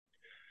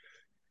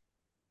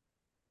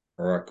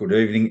All right, good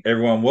evening,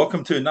 everyone.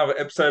 Welcome to another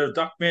episode of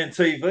Duckman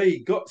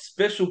TV. Got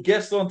special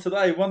guest on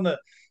today, one of the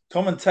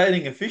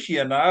commentating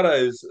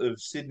aficionados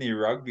of Sydney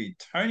Rugby,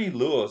 Tony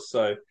Lewis.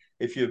 So,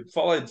 if you've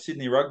followed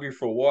Sydney Rugby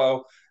for a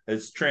while,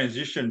 it's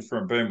transitioned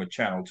from being with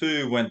Channel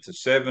 2, went to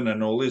 7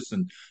 and all this,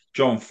 and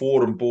John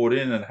Fordham bought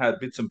in and had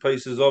bits and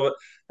pieces of it.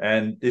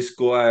 And this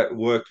guy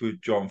worked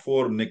with John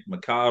Fordham, Nick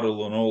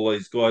McArdle, and all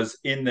these guys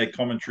in their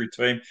commentary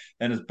team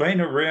and has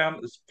been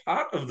around as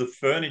part of the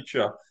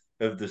furniture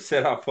of the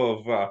setup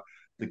of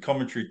the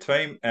commentary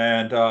team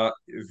and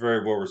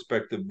very well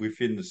respected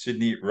within the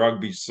Sydney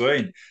rugby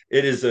scene.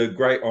 It is a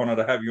great honour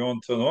to have you on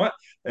tonight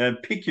and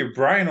pick your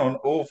brain on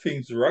all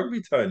things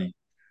rugby, Tony.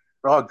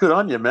 Oh, good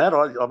on you, Matt.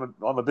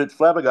 I'm a bit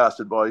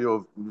flabbergasted by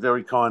your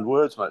very kind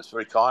words, mate. It's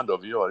very kind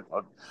of you.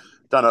 I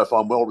don't know if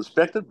I'm well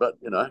respected, but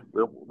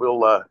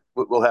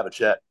we'll have a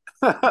chat.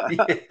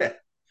 Yeah.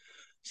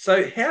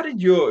 So, how did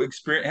your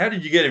experience? How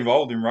did you get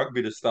involved in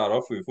rugby to start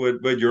off with?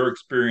 Where'd your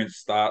experience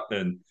start,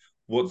 and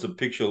what's the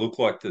picture look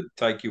like to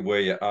take you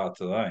where you are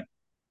today?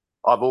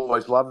 I've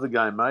always loved the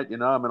game, mate.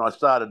 I mean, I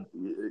started,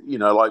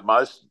 like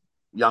most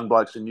young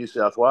blokes in New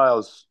South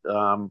Wales.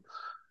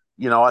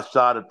 I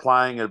started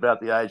playing at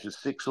about the age of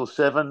 6 or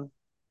 7.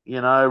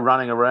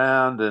 Running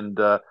around and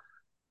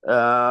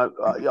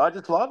I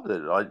just loved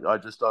it. I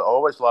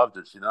always loved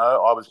it.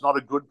 I was not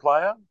a good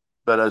player,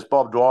 but as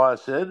Bob Dwyer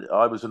said,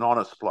 I was an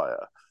honest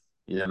player.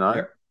 You know,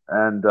 Yeah.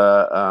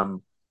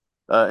 and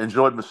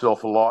enjoyed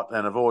myself a lot,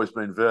 and I've always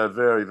been very,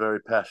 very,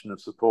 very passionate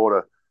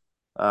supporter.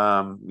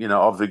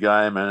 Of the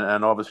game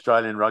and of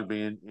Australian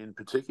rugby in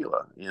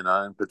particular.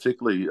 And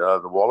particularly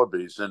the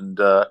Wallabies. And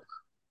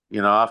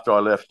after I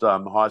left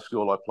high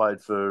school, I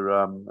played for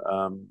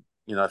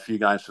a few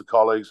games for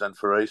colleagues and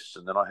for East,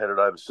 and then I headed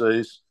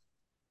overseas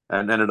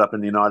and ended up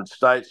in the United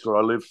States, where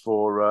I lived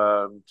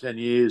for 10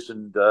 years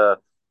and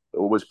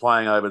was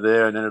playing over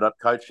there, and ended up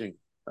coaching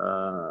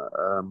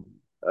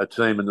a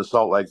team in the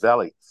Salt Lake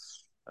Valley,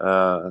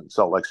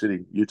 Salt Lake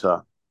City,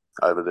 Utah,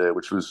 over there,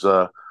 which was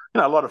a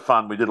lot of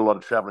fun. We did a lot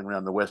of traveling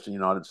around the Western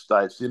United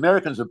States. The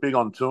Americans are big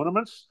on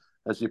tournaments,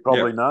 as you Yeah.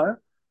 probably know.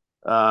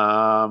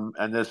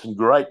 And there's some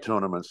great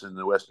tournaments in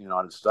the Western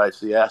United States.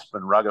 The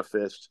Aspen Rugger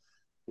Fest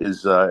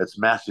is it's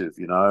massive,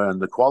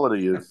 and the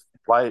quality of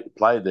play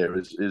there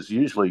is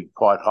usually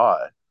quite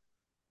high.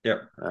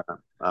 Yeah.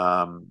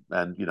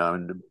 And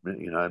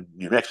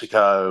New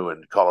Mexico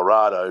and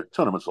Colorado,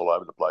 tournaments all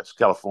over the place.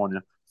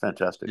 California,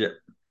 fantastic. Yeah.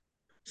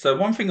 So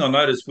one thing I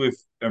noticed with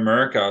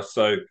America,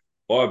 so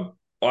I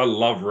I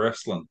love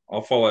wrestling.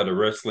 I follow the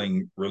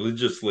wrestling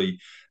religiously,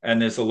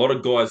 and there's a lot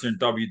of guys in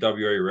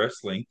WWE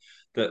wrestling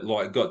that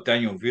like got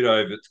Daniel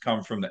Vito that's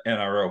come from the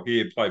NRL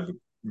here, played with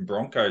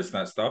Broncos and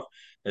that stuff,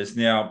 is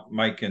now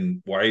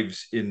making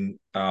waves in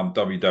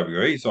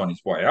WWE. He's on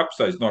his way up,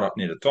 so he's not up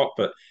near the top,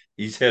 but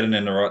he's heading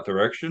in the right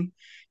direction.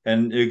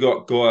 And you've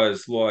got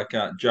guys like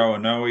Joe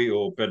Inoue,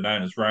 or better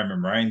known as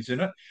Roman Reigns, in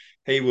it.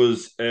 He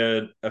was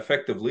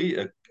effectively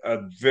a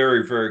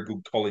very, very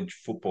good college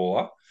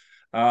footballer.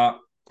 Uh,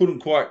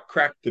 couldn't quite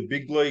crack the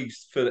big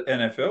leagues for the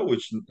NFL,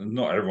 which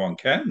not everyone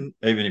can.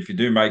 Even if you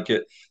do make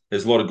it,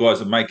 there's a lot of guys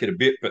that make it a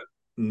bit, but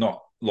not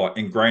like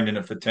ingrained in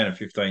it for 10 or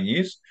 15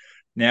 years.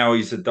 Now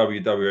he's a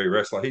WWE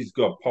wrestler. He's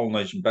got a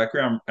Polynesian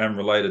background and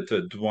related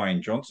to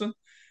Dwayne Johnson.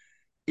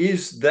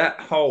 Is that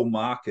whole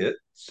market,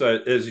 so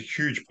there's a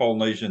huge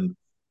Polynesian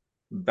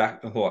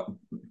like,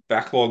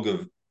 backlog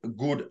of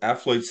good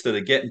athletes that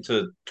are getting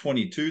to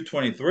 22,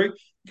 23,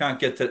 can't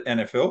get to the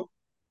NFL.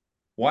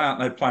 Why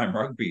aren't they playing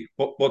rugby?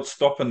 What's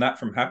stopping that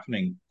from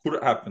happening? Could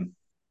it happen?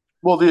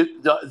 Well,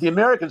 the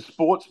American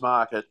sports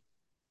market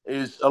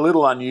is a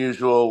little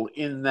unusual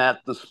in that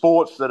the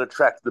sports that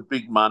attract the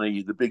big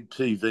money, the big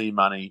TV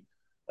money,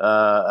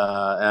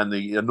 and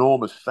the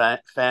enormous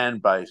fan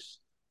base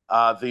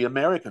are the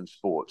American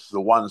sports,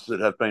 the ones that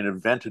have been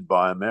invented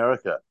by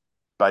America: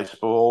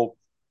 baseball,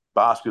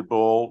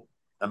 basketball,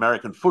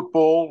 American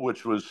football,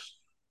 which was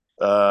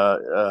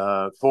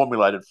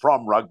formulated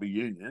from rugby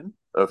union,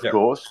 of Yeah.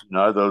 course.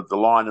 The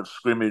line of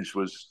scrimmage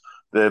was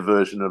their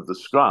version of the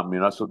scrum.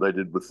 That's what they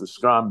did with the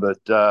scrum.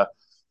 But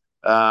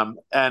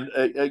and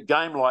a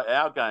game like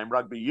our game,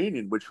 rugby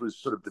union, which was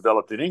sort of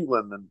developed in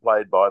England and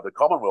played by the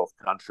Commonwealth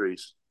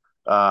countries,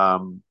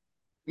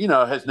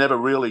 has never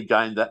really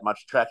gained that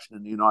much traction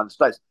in the United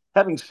States.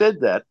 Having said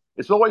that,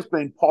 it's always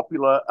been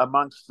popular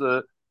amongst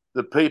the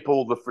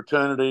people, the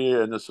fraternity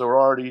and the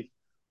sorority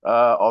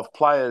of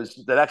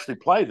players that actually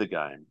play the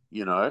game.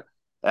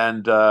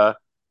 And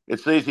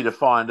it's easy to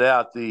find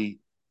out the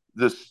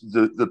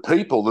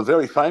people, the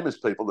very famous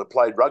people that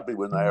played rugby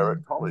when they were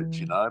at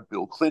college.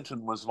 Bill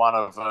Clinton was one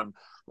of them.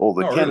 All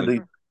the Oh, really?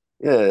 Kennedy,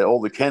 yeah,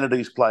 all the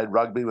Kennedys played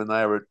rugby when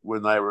they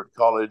were at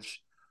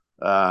college.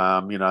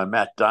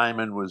 Matt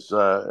Damon was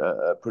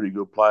a pretty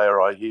good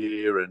player, I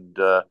hear, and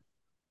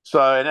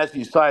as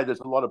you say, there's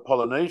a lot of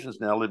Polynesians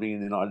now living in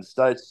the United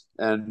States,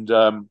 and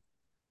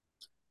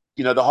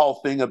the whole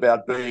thing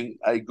about being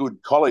a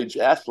good college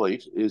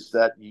athlete is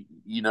that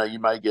you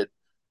may get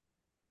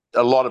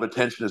a lot of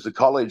attention as a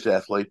college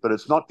athlete, but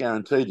it's not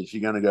guaranteed that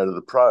you're going to go to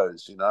the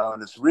pros,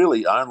 and it's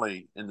really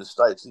only in the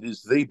States. It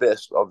is the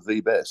best of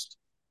the best,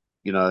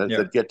 Yeah,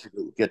 that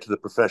get to the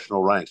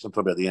professional ranks. I'm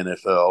talking about the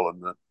NFL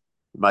and the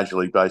Major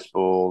League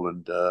Baseball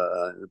and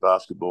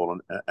basketball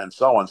and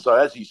so on. So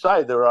as you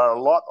say, there are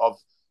a lot of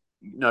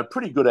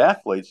pretty good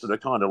athletes that are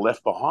kind of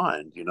left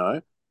behind,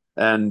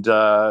 and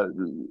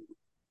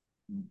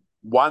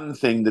one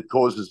thing that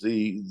causes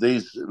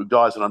these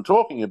guys that I'm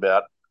talking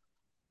about,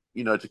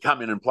 to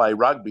come in and play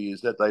rugby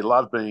is that they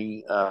love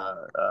being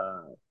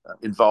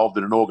involved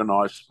in an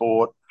organised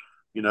sport.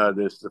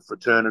 There's the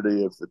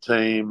fraternity of the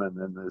team, and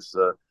then there's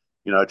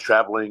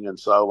travelling and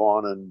so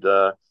on.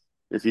 And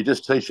if you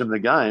just teach them the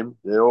game,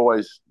 they're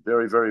always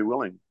very, very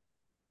willing.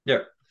 yeah.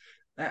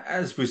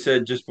 As we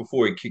said just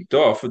before we kicked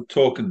off, we're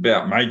talking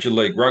about Major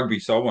League Rugby,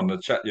 so I wanted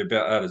to chat to you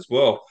about that as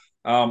well.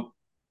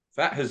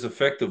 That has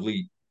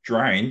effectively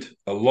drained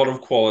a lot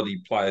of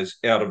quality players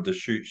out of the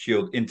Shoot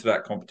Shield into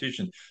that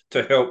competition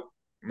to help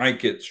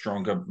make it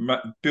stronger,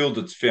 build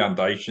its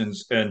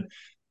foundations, and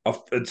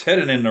it's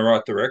heading in the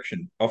right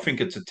direction. I think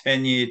it's a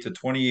 10-year to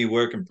 20-year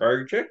working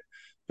project,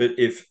 but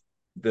if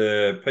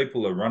the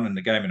people are running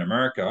the game in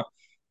America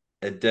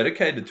are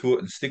dedicated to it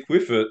and stick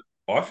with it,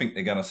 I think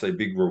they're going to see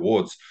big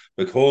rewards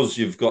because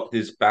you've got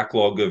this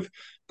backlog of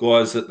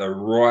guys at the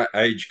right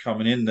age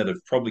coming in that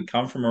have probably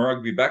come from a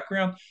rugby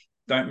background,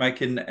 don't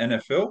make it in the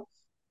NFL.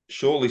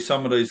 Surely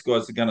some of these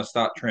guys are going to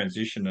start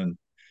transitioning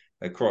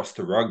across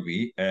to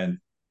rugby and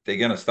they're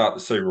going to start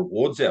to see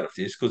rewards out of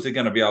this because they're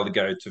going to be able to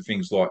go to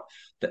things like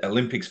the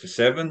Olympics for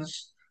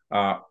sevens,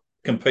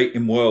 compete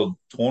in world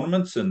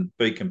tournaments and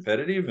be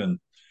competitive. And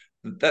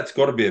that's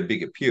got to be a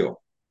big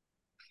appeal.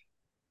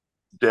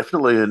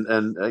 Definitely,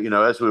 and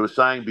as we were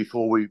saying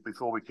before we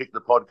kicked the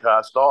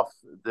podcast off,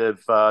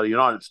 the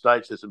United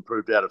States has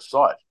improved out of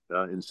sight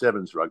in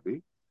sevens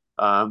rugby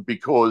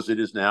because it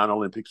is now an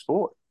Olympic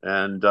sport,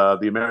 and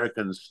the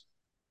Americans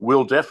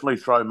will definitely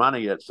throw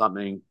money at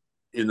something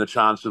in the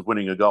chance of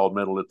winning a gold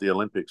medal at the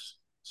Olympics.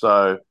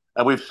 So,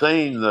 and we've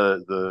seen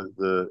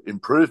the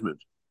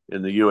improvement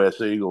in the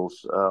US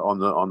Eagles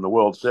on the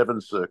World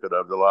Sevens circuit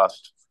over the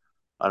last,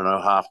 I don't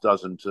know, half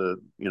dozen to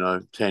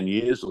 10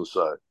 years or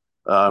so.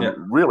 Yeah.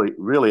 Really,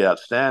 really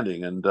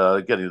outstanding, and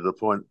getting to the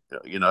point,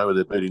 where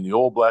they're beating the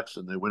All Blacks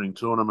and they're winning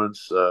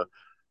tournaments.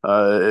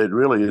 It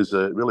really is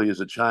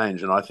a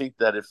change, and I think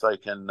that if they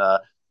can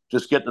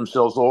just get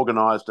themselves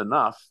organised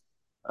enough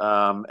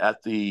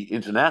at the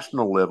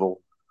international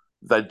level,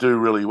 they do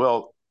really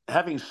well.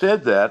 Having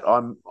said that,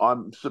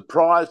 I'm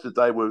surprised that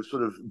they were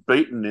sort of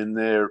beaten in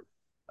their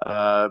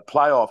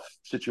playoff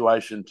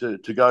situation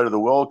to go to the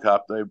World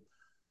Cup.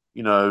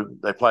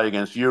 They play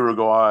against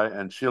Uruguay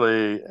and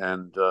Chile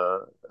and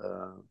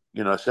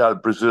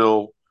South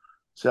Brazil,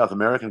 South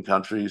American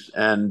countries,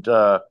 and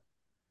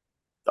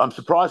I'm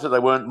surprised that they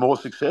weren't more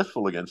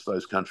successful against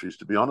those countries,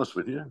 to be honest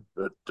with you.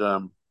 But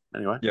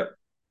anyway, Yeah.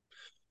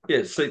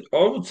 Yeah, see,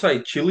 I would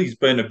say Chile's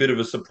been a bit of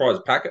a surprise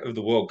packet of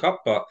the World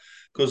Cup, but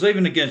because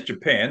even against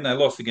Japan, they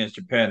lost against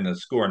Japan, the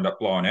score ended up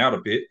blowing out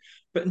a bit.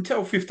 But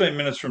until 15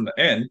 minutes from the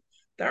end,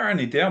 they were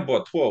only down by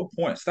 12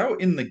 points. They were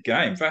in the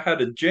game. They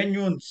had a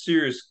genuine,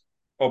 serious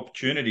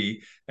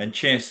opportunity and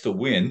chance to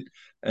win.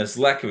 As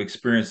lack of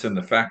experience and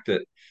the fact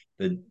that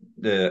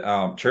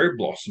the Cherry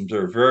Blossoms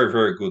are a very,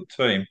 very good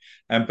team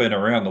and been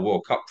around the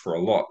World Cup for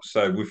a lot.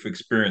 So with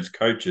experienced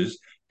coaches,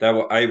 they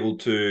were able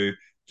to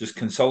just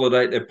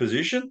consolidate their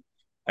position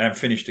and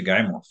finish the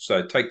game off.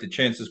 So take the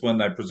chances when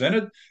they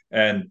presented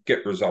and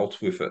get results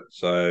with it.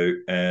 So,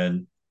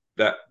 and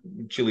that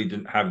Chile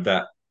didn't have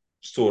that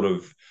sort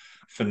of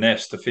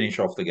finesse to finish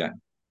off the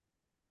game.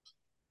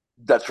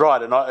 that's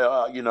right. And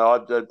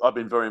I've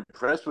been very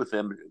impressed with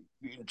them,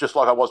 just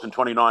like I was in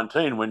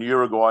 2019 when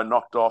Uruguay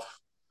knocked off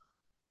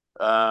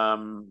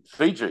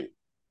Fiji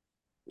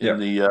in Yeah.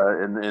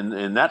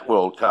 the in that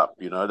World Cup.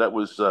 That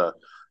was an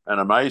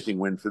amazing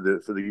win for the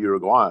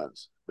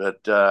Uruguayans.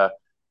 But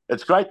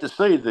it's great to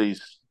see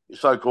these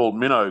so-called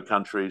minnow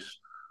countries,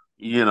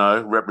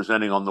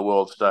 representing on the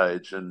world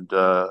stage, and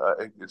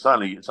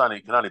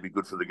it can only be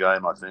good for the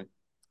game, I think.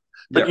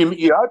 But Yeah.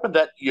 you opened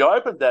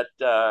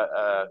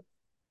that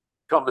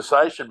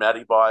conversation,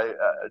 Matty, by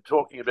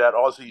talking about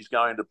Aussies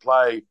going to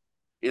play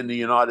in the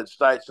United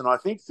States, and I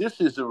think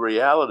this is a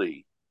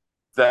reality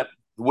that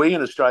we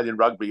in Australian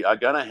rugby are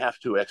going to have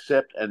to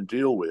accept and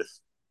deal with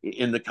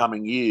in the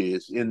coming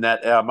years, in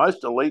that our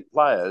most elite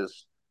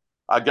players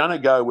are going to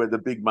go where the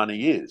big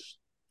money is.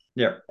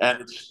 Yeah.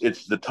 And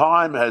it's the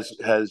time has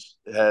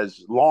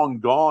long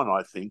gone,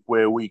 I think,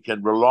 where we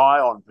can rely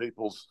on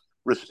people's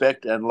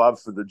respect and love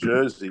for the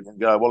jersey and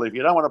go, well, if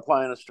you don't want to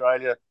play in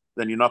Australia,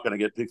 then you're not going to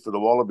get picked for the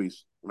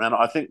Wallabies. Man,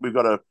 I think we've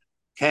got to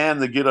can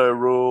the Giddo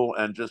rule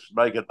and just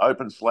make it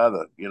open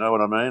slather. You know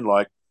what I mean?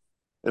 Like,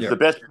 if Yeah. the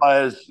best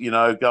players,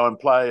 go and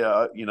play,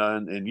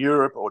 in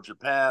Europe or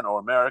Japan or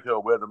America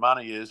or where the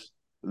money is,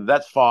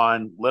 that's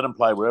fine. Let them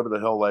play wherever the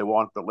hell they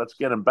want, but let's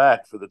get them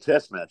back for the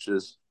test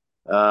matches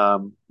I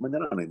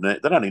mean, they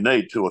only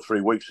need 2 or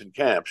 3 weeks in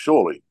camp,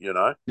 surely,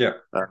 Yeah.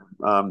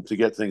 to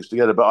get things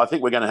together. But I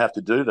think we're going to have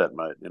to do that,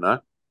 mate.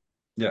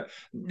 Yeah,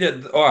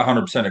 yeah, I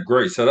 100%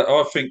 agree. So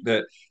I think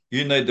that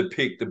you need to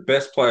pick the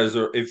best players,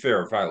 or if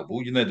they're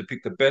available, you need to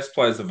pick the best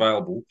players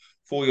available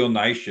for your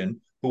nation,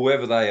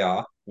 whoever they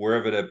are,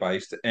 wherever they're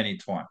based at any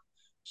time.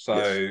 Yes.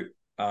 So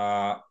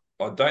I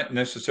don't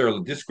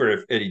necessarily disagree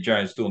if Eddie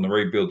Jones doing the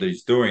rebuild that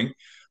he's doing,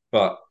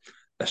 but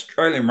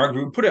Australian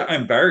rugby, we put our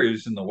own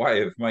barriers in the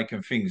way of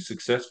making things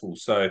successful.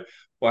 So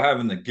by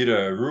having the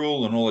Giddo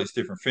rule and all these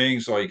different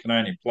things, so you can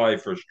only play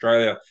for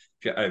Australia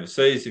if you're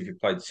overseas, if you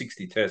played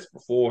 60 tests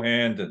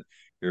beforehand and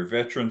you're a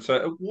veteran. So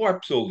it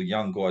wipes all the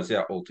young guys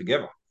out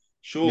altogether.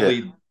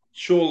 Yeah.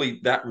 Surely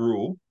that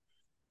rule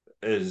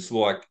is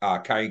like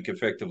archaic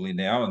effectively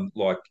now and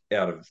like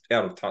out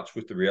of touch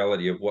with the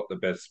reality of what the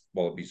best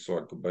Wallabies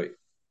side could be.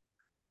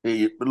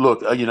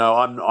 Look,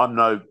 I'm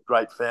no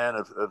great fan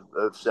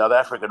of South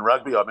African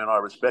rugby. I mean, I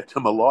respect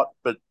them a lot,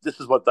 but this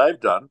is what they've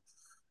done.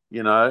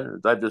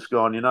 They've just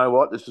gone, you know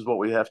what, this is what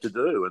we have to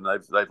do. And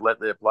they've let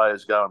their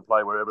players go and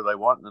play wherever they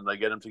want, and then they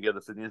get them together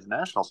for the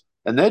internationals.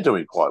 And they're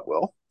doing quite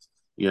well,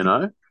 you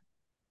know.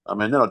 I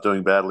mean, they're not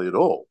doing badly at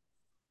all,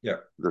 Yeah,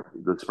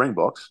 the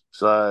Springboks.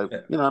 So,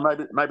 yeah,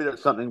 maybe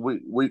that's something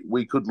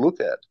we could look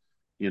at,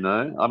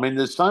 I mean,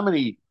 there's so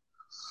many,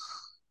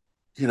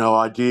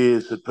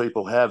 ideas that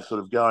people have sort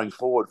of going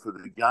forward for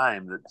the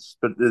game.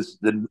 But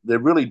there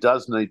really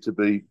does need to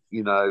be,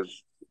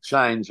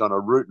 change on a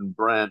root and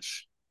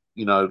branch,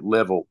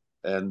 level.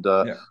 And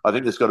yeah, I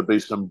think there's got to be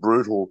some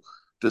brutal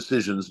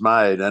decisions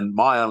made. And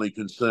my only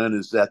concern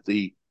is that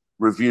the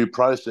review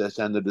process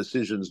and the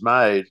decisions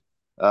made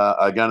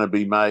are going to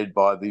be made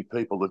by the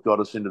people that got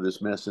us into this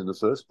mess in the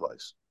first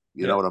place.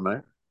 You know yeah, what I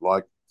mean?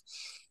 Like,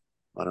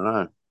 I don't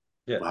know.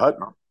 yeah. I hope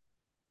not.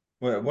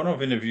 Well, when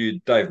I've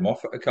interviewed Dave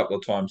Moffat a couple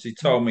of times, he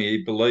told me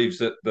he believes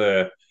that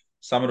the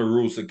some of the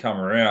rules that come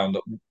around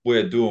that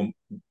we're doing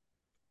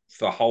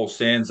for the whole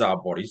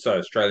SANZAR body, so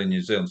Australia,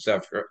 New Zealand,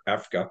 South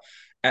Africa,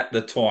 at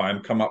the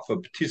time come up for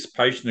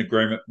participation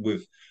agreement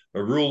with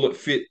a rule that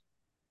fit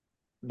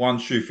one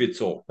shoe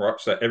fits all, right?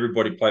 So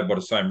everybody played by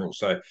the same rules.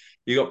 So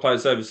you got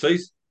players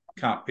overseas,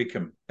 can't pick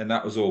them. And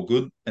that was all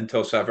good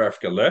until South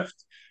Africa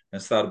left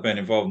and started being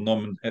involved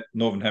in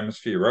Northern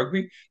Hemisphere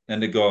rugby.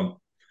 And they're gone,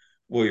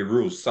 well, your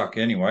rules suck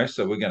anyway,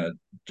 so we're going to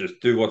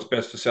just do what's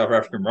best for South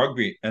African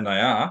rugby, and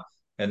they are,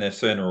 and they're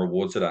seeing the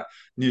rewards of that.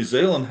 New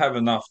Zealand have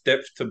enough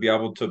depth to be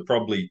able to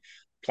probably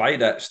play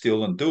that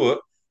still and do it.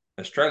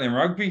 Australian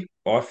rugby,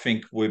 I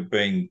think we've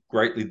been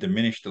greatly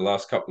diminished the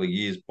last couple of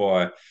years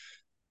by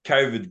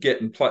COVID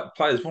getting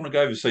players want to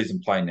go overseas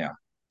and play now.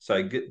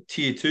 So get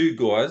tier two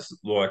guys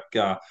like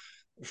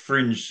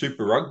fringe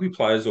Super Rugby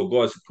players or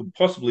guys that could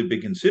possibly be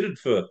considered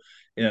for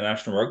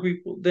international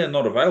rugby, well, they're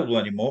not available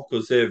anymore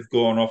because they've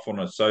gone off on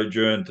a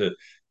sojourn to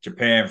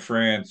Japan,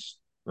 France,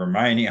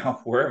 Romania,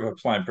 wherever,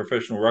 playing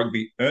professional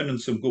rugby, earning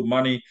some good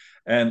money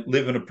and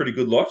living a pretty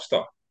good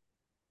lifestyle.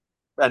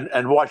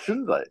 And why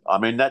shouldn't they? I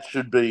mean, that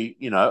should be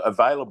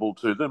available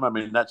to them. I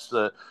mean,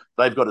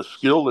 they've got a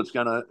skill that's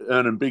going to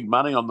earn them big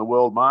money on the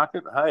world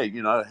market. Hey,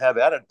 have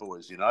at it,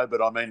 boys.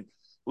 But I mean,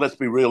 let's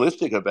be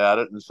realistic about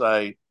it and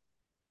say,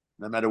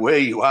 no matter where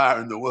you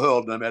are in the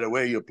world, no matter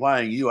where you're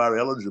playing, you are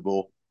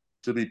eligible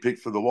to be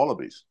picked for the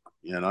Wallabies.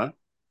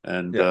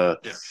 And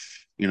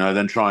Yeah,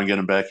 then try and get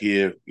them back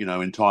here,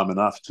 in time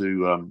enough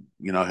to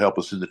help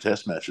us in the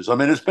Test matches. I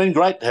mean, it's been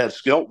great to have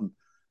Skelton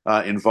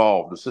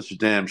involved. It's such a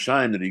damn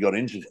shame that he got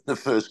injured in the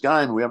first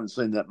game. We haven't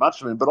seen that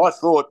much of him. But I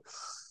thought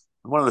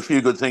one of the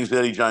few good things that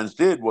Eddie Jones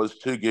did was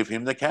to give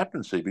him the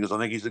captaincy because I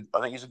think he's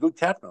a good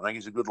captain. I think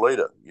he's a good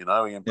leader. He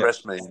yeah,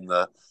 impressed me in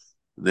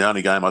the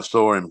only game I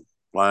saw him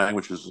playing,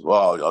 which was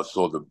I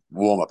saw the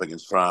warm up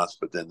against France,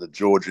 but then the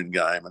Georgian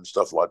game and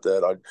stuff like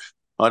that.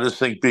 I just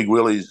think Big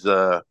Willie's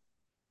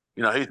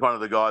he's one of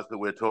the guys that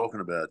we're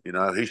talking about.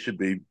 He should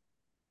be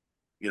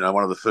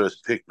one of the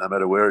first picked no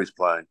matter where he's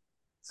playing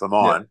for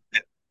yeah. mine. You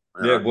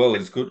Yeah, know. well,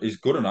 he's good. He's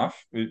good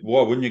enough.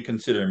 Why wouldn't you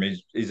consider him?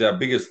 He's our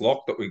biggest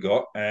lock that we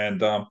got,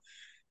 and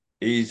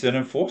he's an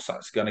enforcer.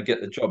 He's going to get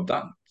the job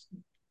done.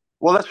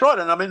 Well, that's right.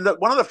 And I mean,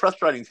 one of the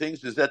frustrating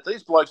things is that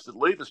these blokes that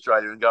leave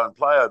Australia and go and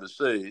play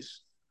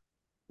overseas,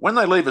 when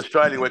they leave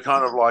Australia, we're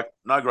kind of like,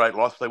 no great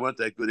loss. They weren't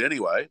that good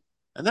anyway.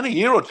 And then a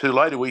year or two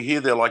later, we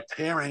hear they're like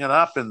tearing it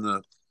up in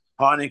the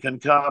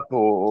Heineken Cup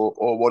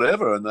or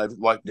whatever, and they've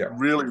like Yeah,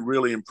 really,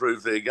 really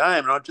improved their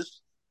game. And it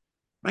just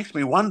makes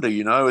me wonder,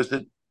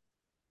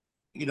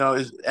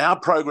 is our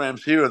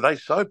programs here, are they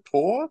so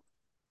poor?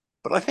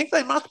 But I think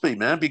they must be,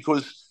 man,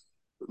 because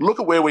look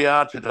at where we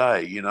are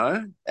today,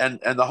 and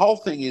the whole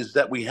thing is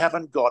that we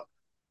haven't got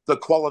the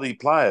quality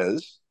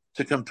players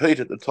to compete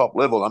at the top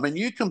level. I mean,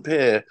 you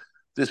compare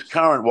this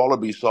current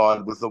Wallaby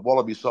side with the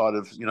Wallaby side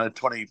of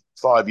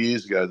 25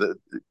 years ago,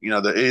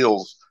 the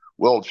Eels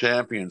world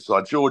champions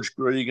side, George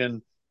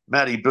Gregan,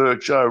 Matty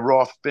Burke, Joe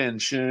Roth, Ben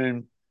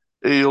Shune,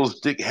 Eels,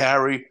 Dick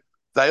Harry.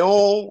 They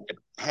all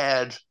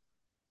had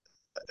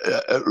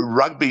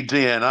rugby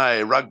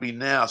DNA, rugby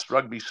nous,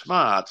 rugby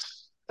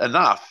smarts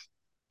enough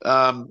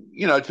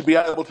to be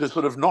able to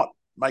sort of not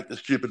make the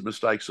stupid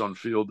mistakes on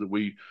field that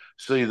we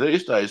see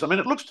these days. I mean,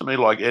 it looks to me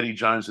like Eddie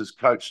Jones has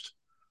coached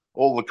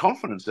all the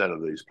confidence out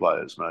of these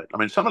players, mate. I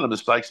mean, some of the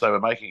mistakes they were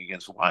making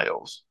against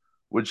Wales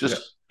were Yeah.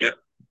 just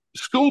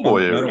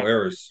schoolboy Fundamental errors,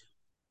 errors.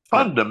 Yeah.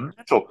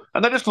 fundamental,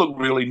 and they just look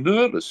really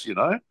nervous.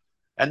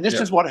 And this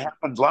Yeah. is what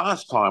happened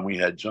last time we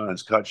had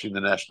Jones coaching the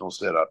national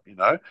setup.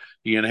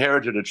 He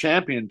inherited a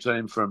champion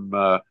team from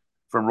Rod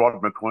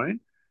McQueen,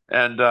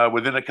 and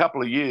within a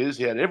couple of years,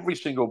 he had every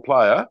single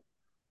player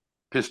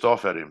pissed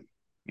off at him.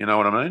 You know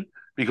what I mean?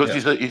 Because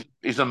Yeah.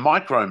 he's a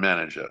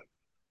micromanager.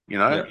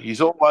 Yeah.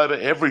 He's all over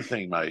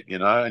everything, mate.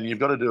 And you've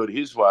got to do it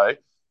his way,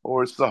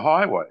 or it's the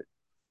highway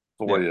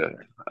for Yeah. you.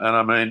 And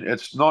I mean,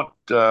 it's not.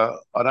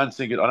 I don't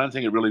think it. I don't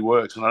think it really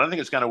works, and I don't think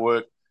it's going to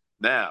work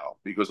now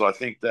because I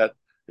think that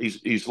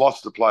he's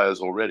lost the players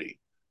already.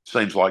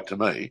 Seems like to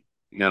me.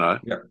 You know.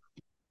 Yeah.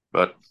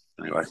 But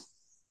anyway,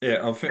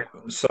 Yeah. I think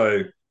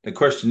so. The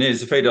question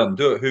is, if he doesn't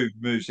do it, who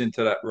moves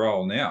into that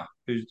role now?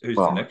 Who's the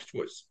well, next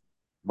choice?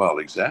 well,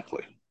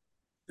 exactly,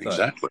 So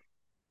exactly.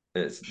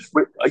 it's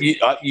We've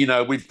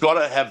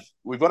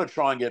got to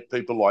try and get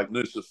people like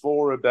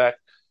Nusafora back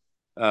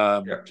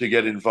yeah. to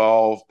get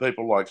involved.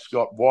 People like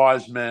Scott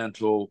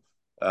Wisemantle,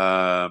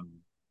 um,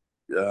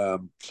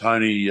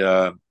 Tony.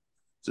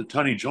 Is it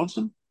Tony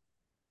Johnson?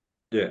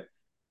 Yeah.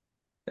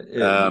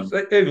 Yeah, Um,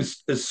 even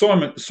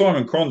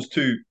Simon Cron's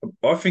too.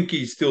 I think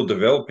he's still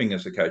developing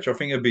as a coach. I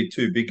think it'd be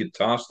too big a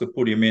task to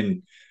put him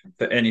in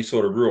for any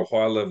sort of real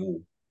high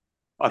level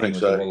I thing think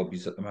with the so.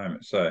 Wallabies at the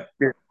moment. So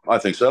Yeah, I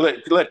think so.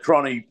 Let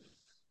Cronny,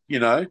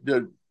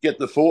 get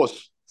the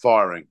force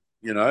firing.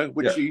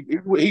 Which yeah,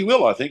 he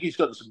will. I think he's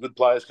got some good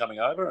players coming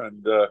over,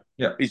 and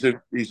yeah, he's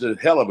a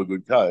hell of a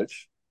good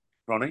coach,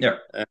 Cronny, yeah,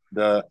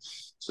 and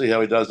see how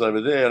he does over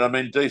there. And I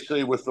mean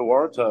DC with the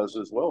Waratahs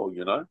as well.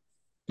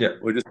 yeah,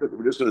 We're just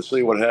going to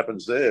see what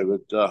happens there,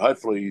 but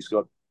hopefully he's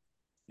got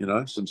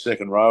some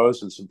second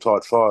rowers and some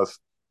tight five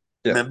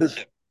yeah. members.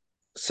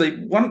 See,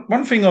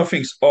 one thing I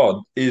think's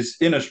odd is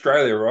in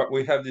Australia, right?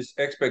 We have this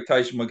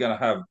expectation we're going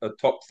to have a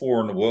top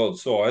four in the world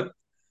side,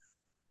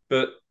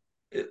 but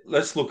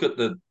let's look at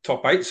the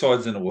top eight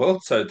sides in the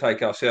world. So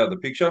take us out of the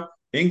picture.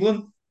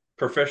 England,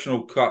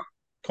 professional cup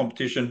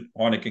competition,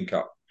 Heineken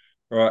Cup.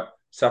 Right.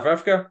 South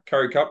Africa,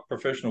 Curry Cup,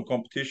 professional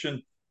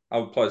competition,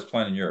 other players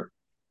playing in Europe.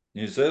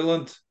 New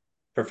Zealand,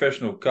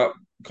 professional cup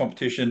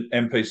competition,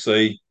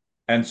 NPC,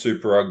 and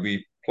Super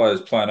Rugby,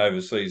 players playing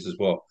overseas as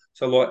well.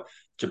 So like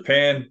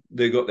Japan,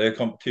 they got their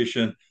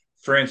competition.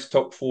 France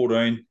top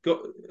 14.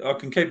 I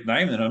can keep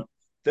naming them.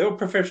 They're all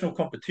professional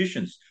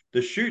competitions.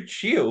 The Shoot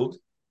Shield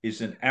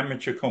is an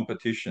amateur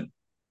competition.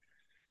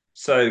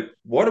 So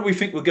why do we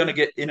think we're going to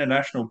get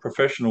international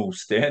professional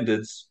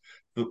standards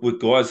with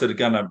guys that are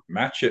going to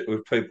match it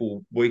with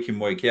people week in,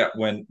 week out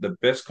when the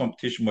best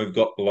competition we've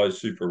got below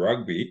Super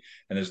Rugby,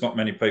 and there's not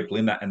many people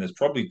in that, and there's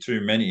probably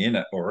too many in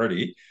it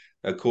already,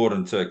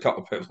 according to a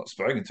couple of people I've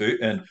spoken to,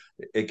 and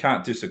it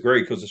can't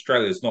disagree because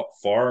Australia's not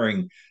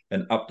firing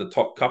an up the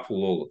top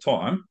couple all the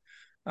time.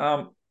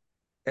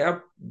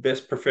 Our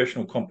best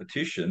professional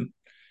competition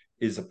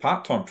is a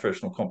part-time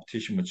professional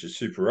competition, which is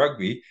Super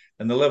Rugby,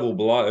 and the level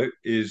below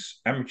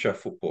is amateur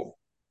football.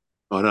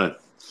 I know,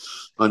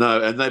 I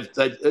know, and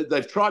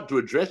they've tried to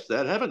address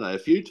that, haven't they, a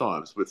few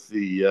times with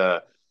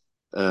the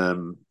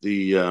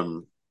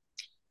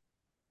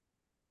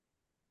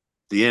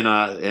Yeah,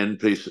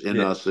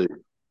 NRC,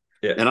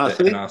 yeah, the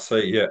NRC,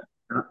 NRC, yeah,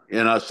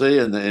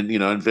 NRC, and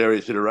in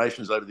various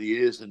iterations over the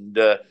years, and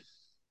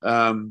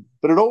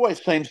but it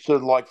always seems to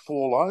like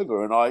fall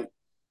over, and I'm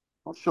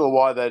not sure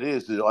why that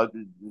is. It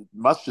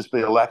must just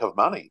be a lack of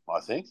money,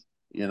 I think,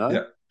 you know,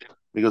 yeah,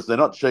 because they're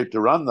not cheap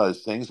to run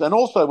those things, and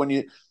also when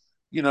you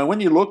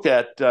look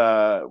at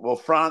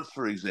France,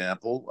 for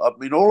example, I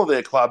mean, all of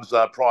their clubs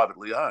are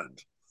privately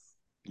owned.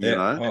 You yeah.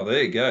 know, Oh,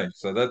 there you go.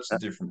 So that's a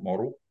different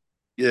model.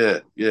 yeah,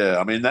 yeah.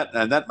 I mean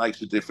that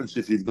makes a difference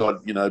if you've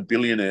got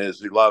billionaires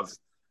who love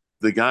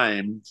the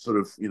game, sort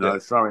of Yeah,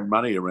 throwing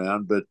money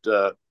around. But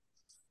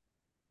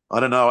I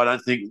don't know. I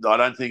don't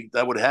think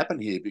that would happen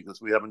here because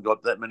we haven't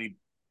got that many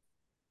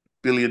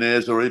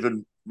billionaires or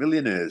even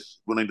millionaires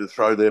willing to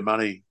throw their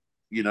money,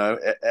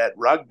 at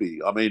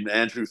rugby. I mean,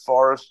 Andrew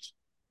Forrest,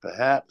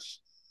 perhaps.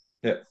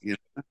 yeah.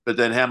 But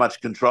then how much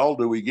control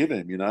do we give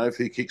him? If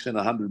he kicks in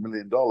 $100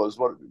 million,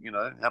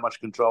 how much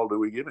control do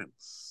we give him?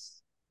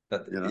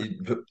 That, You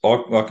know,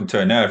 I can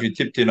tell you now, if you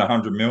tipped in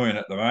 100 million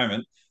at the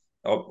moment,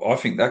 I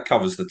think that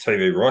covers the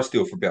TV rights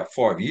deal for about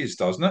 5 years,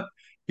 doesn't it?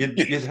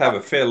 You'd have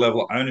a fair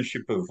level of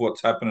ownership of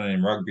what's happening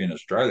in rugby in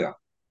Australia.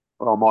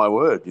 oh my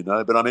word.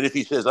 But I mean, if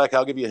he says, "Okay,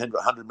 I'll give you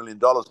 $100 million,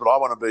 but I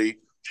want to be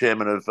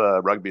chairman of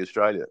Rugby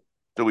Australia,"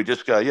 do we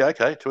just go, "Yeah,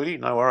 okay, Twiggy,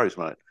 no worries,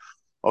 mate,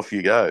 off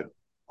you go"?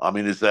 I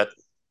mean, is that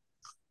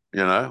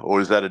or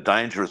is that a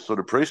dangerous sort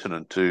of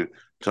precedent to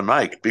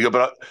make?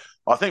 But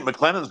I think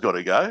McLennan's got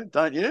to go,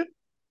 don't you?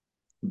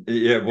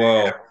 Yeah,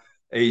 well,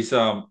 he's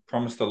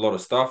promised a lot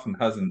of stuff and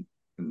hasn't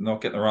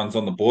not getting the runs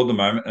on the board at the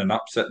moment and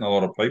upsetting a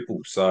lot of people.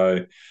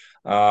 So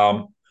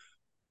um,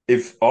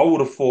 if I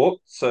would have thought,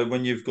 so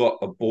when you've got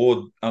a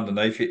board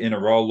underneath you in a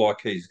role like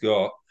he's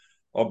got,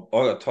 I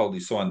got told he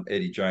signed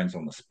Eddie Jones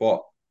on the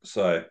spot.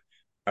 So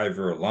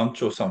over a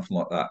lunch or something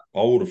like that,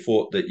 I would have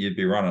thought that you'd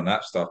be running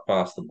that stuff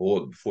past the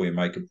board before you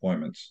make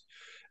appointments.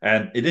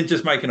 And he didn't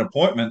just make an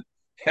appointment,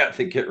 he had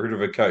to get rid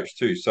of a coach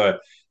too. So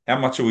how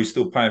much are we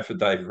still paying for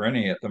Dave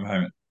Rennie at the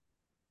moment?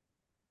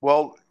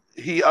 Well,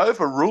 he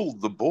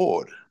overruled the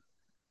board.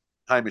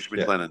 Hamish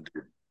Yeah, McLennan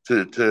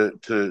did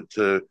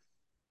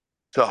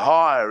to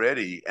hire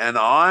Eddie. And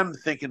I'm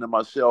thinking to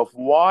myself,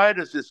 why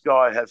does this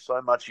guy have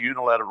so much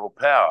unilateral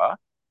power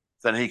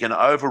that he can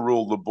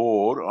overrule the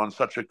board on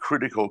such a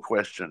critical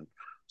question,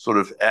 sort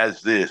of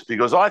as this?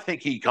 Because I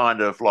think he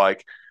kind of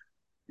like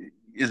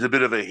is a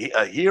bit of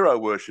a hero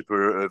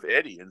worshipper of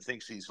Eddie and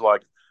thinks he's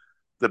like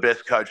the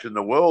best coach in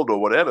the world or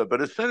whatever.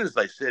 But as soon as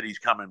they said he's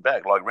coming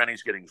back, like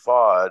Rennie's getting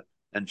fired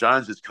and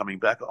Jones is coming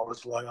back, I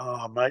was like,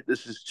 oh, mate,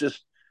 this is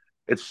just,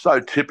 it's so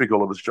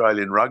typical of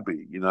Australian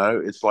rugby. You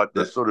know, it's like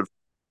the yeah, sort of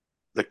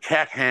the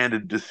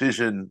cat-handed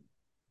decision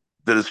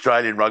that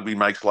Australian rugby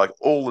makes like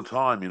all the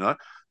time, you know.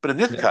 But in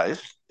this yeah,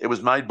 case, it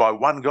was made by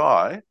one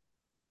guy,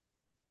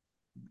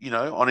 you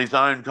know, on his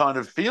own kind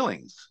of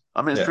feelings.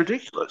 I mean, it's yeah,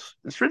 ridiculous.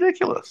 It's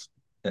ridiculous.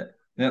 yeah.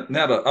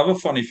 Now the other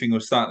funny thing we're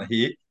starting to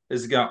hear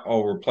is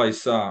I'll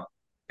replace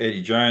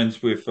Eddie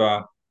Jones with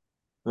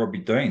Robbie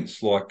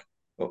Deans. Like,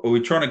 are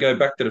we trying to go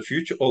back to the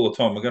future all the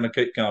time? We're going to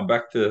keep going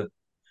back to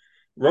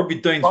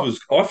Robbie Deans Well, was.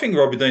 I think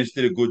Robbie Deans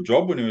did a good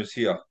job when he was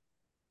here,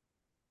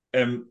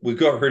 and we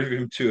got rid of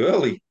him too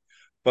early.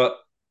 But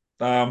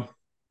um,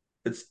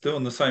 it's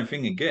doing the same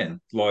thing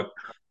again. Like,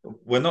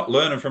 we're not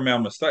learning from our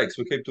mistakes.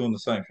 We keep doing the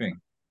same thing.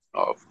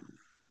 oh,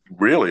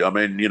 really? I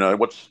mean, you know,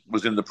 what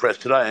was in the press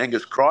today?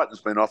 Angus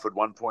Crichton's been offered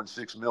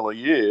 1.6 mil a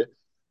year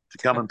to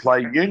come and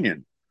play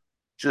union.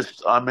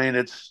 Just, I mean,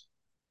 it's,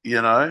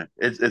 you know,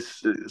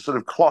 it's sort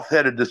of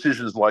cloth-headed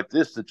decisions like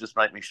this that just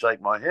make me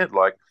shake my head.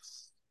 Like,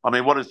 I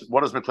mean, what is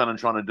McLennan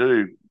trying to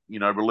do? You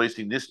know,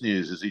 releasing this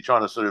news, is he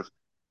trying to sort of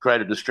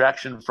create a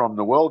distraction from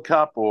the World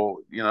Cup, or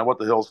you know, what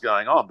the hell's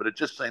going on? But it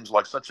just seems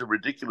like such a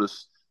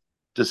ridiculous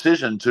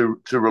decision to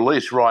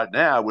release right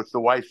now with the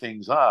way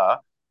things are.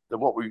 That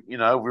what we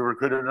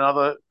recruited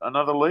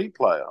another league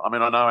player. I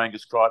mean, I know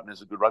Angus Crichton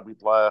is a good rugby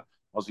player,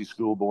 Aussie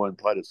schoolboy, and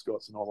played at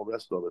Scots and all the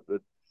rest of it.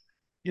 But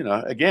you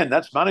know, again,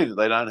 that's money that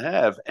they don't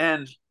have,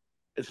 and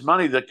it's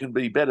money that can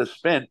be better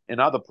spent in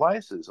other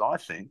places. I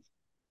think.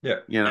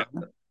 Yeah. You know,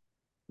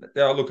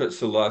 Now I look at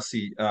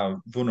Selassie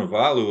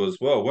Vunivalu as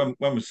well.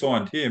 When we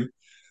signed him,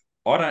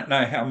 I don't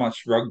know how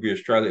much Rugby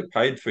Australia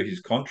paid for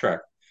his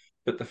contract,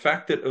 but the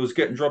fact that it was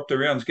getting dropped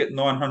around, it's getting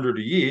 900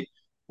 a year.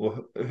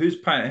 Well, who's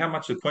paying? How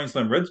much are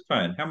Queensland Reds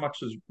paying? How much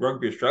is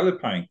Rugby Australia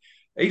paying?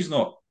 He's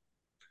not.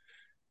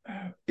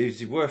 Is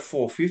he worth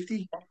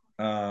 450?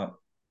 I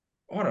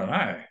don't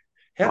know.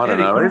 I How don't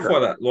do you know either.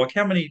 quantify that? Like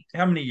how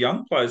many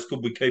young players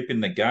could we keep in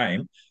the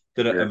game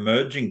that are Yeah,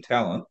 emerging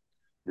talent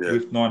yeah,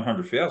 with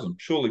 900,000?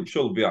 Surely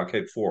be able to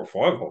keep four or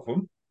five of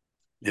them.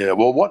 yeah.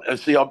 Well,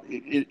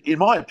 in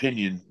my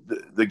opinion,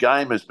 the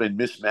game has been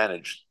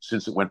mismanaged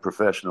since it went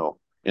professional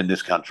in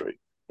this country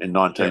in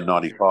Yeah,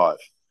 1995.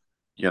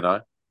 You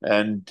know,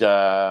 and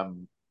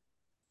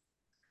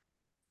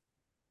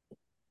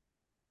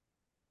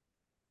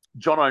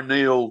John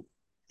O'Neill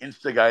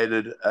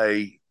instigated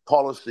a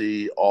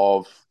policy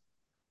of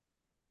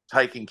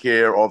taking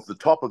care of the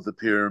top of the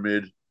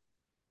pyramid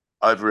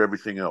over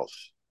everything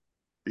else,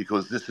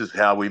 because this is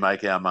how we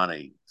make our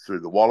money through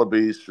the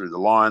Wallabies, through the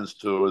Lions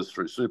tours,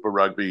 through Super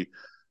Rugby,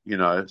 you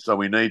know. So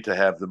we need to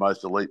have the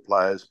most elite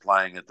players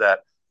playing at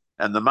that.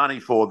 And the money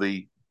for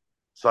the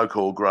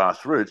so-called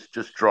grassroots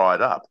just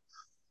dried up.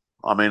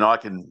 I mean, I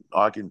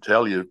can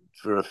tell you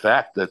for a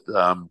fact that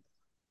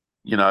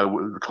you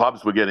know, the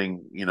clubs were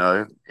getting, you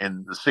know,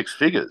 in the six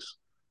figures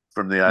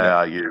from the yeah,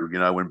 ARU, you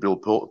know, when Bill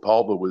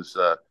Pulver was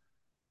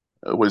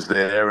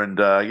there, and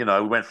you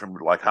know, we went from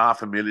like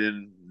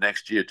 500,000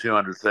 next year,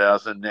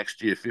 200,000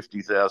 next year,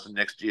 50,000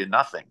 next year,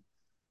 nothing.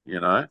 You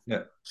know,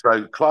 yeah,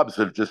 so clubs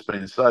have just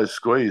been so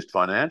squeezed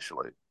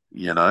financially.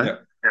 You know,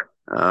 yeah,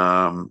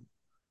 um,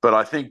 but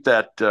I think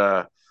that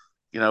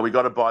you know, we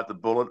got to bite the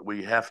bullet.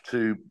 We have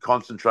to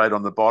concentrate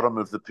on the bottom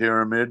of the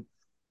pyramid.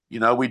 You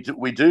know, we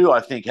do,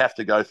 I think, have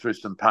to go through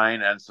some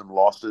pain and some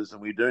losses,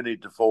 and we do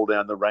need to fall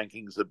down the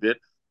rankings a bit.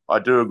 I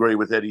do agree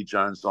with Eddie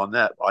Jones on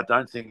that. I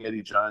don't think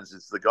Eddie Jones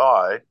is the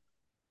guy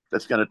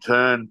that's going to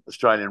turn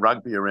Australian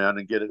rugby around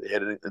and get it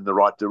headed in the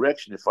right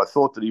direction. If I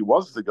thought that he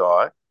was the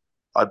guy,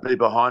 I'd be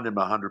behind him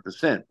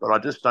 100%. But I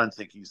just don't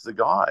think he's the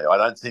guy. I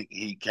don't think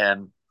he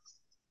can,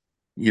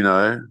 you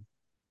know,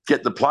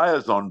 get the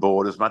players on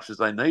board as much as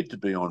they need to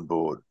be on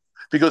board.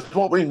 Because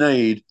what we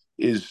need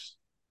is,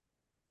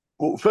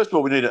 well, first of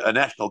all, we need a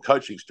national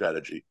coaching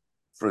strategy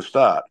for a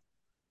start.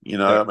 You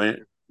know, yeah, I mean,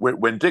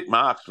 when Dick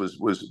Marks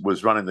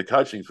was running the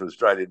coaching for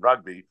Australian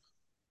rugby,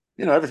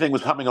 you know, everything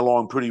was humming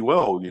along pretty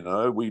well. You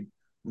know, we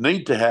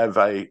need to have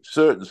a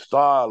certain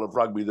style of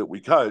rugby that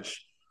we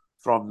coach,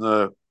 from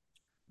the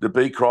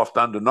Beecroft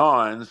under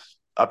nines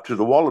up to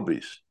the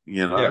Wallabies.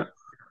 You yeah,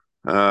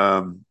 know,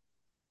 um,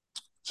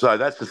 So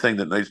that's the thing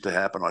that needs to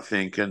happen, I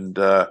think. And,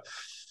 so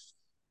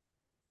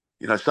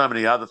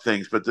many other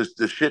things, but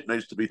the ship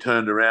needs to be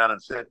turned around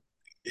and set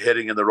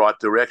heading in the right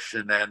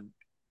direction. And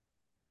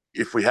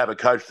if we have a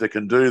coach that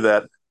can do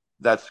that,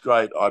 that's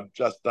great. I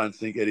just don't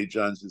think Eddie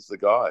Jones is the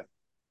guy,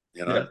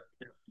 you Yeah. know?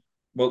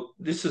 Well,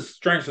 this is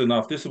strangely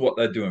enough, this is what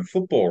they do in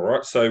football,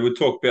 right? So we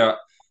talked about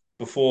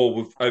before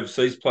with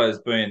overseas players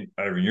being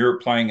over in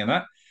Europe playing and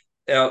that.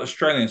 Our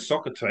Australian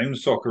soccer team, the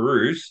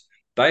Socceroos,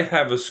 they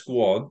have a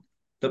squad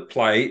that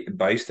play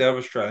based out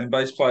of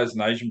Australian-based players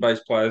and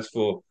Asian-based players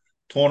for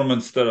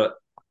tournaments that are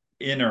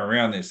in or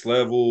around this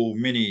level,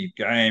 mini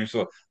games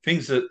or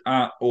things that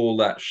aren't all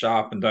that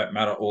sharp and don't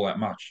matter all that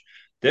much.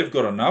 They've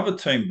got another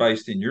team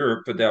based in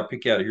Europe, but they'll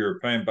pick out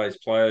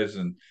European-based players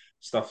and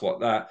stuff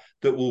like that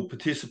that will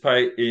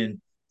participate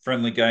in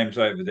friendly games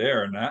over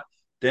there and that.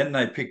 Then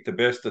they pick the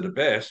best of the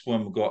best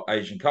when we've got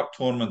Asian Cup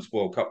tournaments,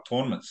 World Cup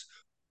tournaments.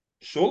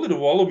 Surely the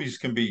Wallabies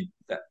can be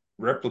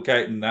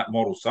replicating that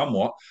model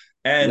somewhat.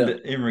 And Yeah.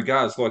 in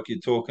regards, like you're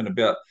talking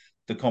about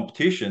the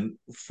competition,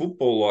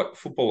 football, like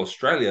Football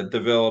Australia,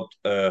 developed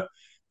a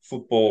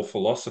football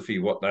philosophy,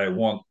 what they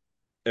want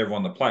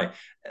everyone to play.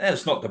 And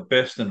it's not the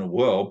best in the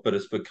world, but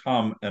it's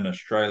become an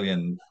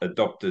Australian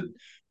adopted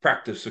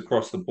practice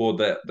across the board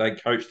that they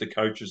coach the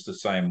coaches the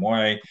same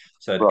way.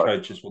 So the Right.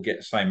 coaches will get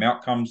the same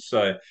outcomes.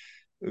 So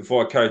if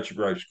I coach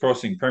Ropes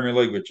Crossing Premier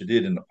League, which I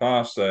did in the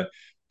past, so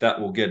that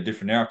will get a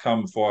different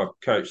outcome. If I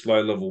coach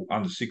low level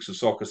under six or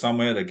soccer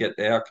somewhere, they get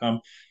the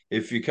outcome.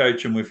 If you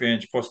coach them with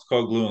Ange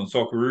Postecoglou and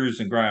Socceroos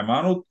and Graham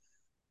Arnold,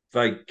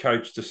 they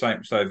coach the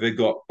same. So they've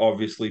got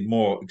obviously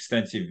more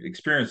extensive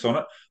experience on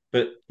it,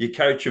 but you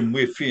coach them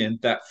within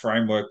that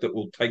framework that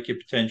will take you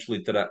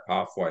potentially to that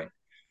pathway.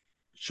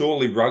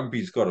 Surely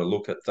rugby's got to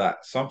look at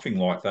that, something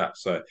like that.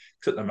 So,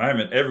 'cause at the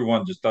moment,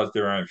 everyone just does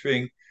their own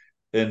thing.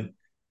 And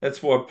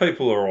that's why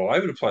people are all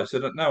over the place.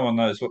 That no one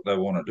knows what they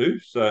want to do.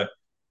 So,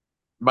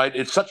 Mate,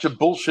 it's such a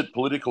bullshit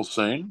political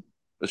scene,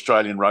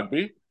 Australian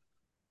rugby.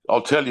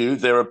 I'll tell you,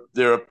 there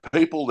are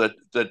people that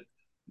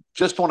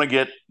just want to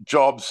get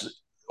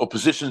jobs or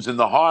positions in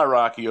the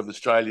hierarchy of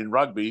Australian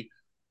rugby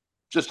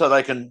just so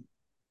they can,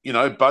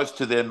 boast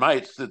to their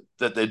mates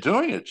that they're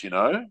doing it,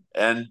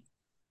 and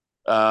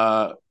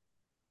uh,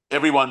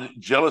 everyone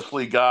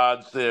jealously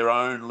guards their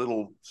own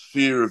little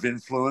sphere of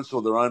influence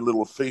or their own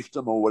little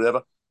fiefdom or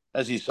whatever.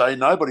 As you say,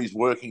 nobody's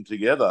working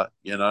together,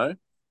 yeah,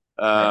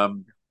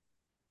 Um,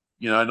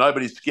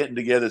 nobody's getting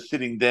together,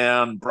 sitting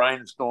down,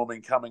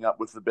 brainstorming, coming up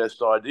with the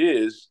best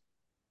ideas.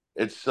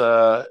 It's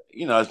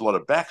there's a lot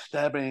of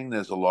backstabbing.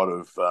 There's a lot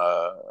of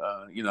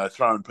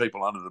throwing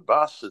people under the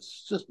bus.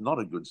 It's just not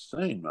a good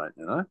scene,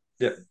 mate.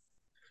 yeah.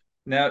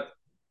 Now,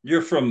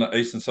 you're from the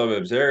eastern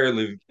suburbs area,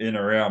 live in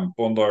around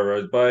Bondi,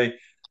 Rose Bay,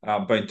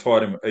 been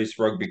tied in with East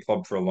Rugby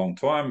Club for a long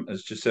time,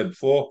 as just said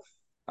before.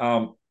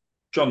 Um,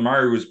 John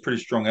Murray was a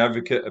pretty strong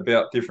advocate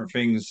about different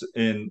things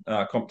in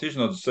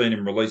competition. I've seen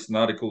him release an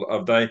article the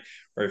other day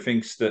where he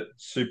thinks that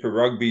Super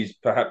Rugby is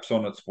perhaps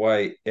on its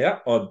way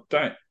out. I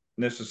don't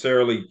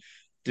necessarily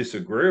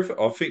disagree with it.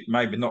 I think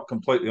maybe not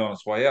completely on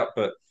its way out,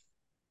 but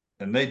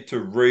they need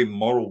to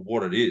remodel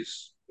what it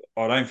is.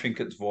 I don't think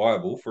it's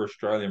viable for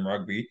Australian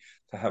rugby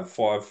to have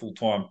five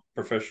full-time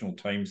professional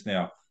teams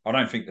now. I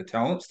don't think the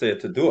talent's there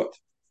to do it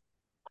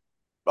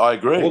I or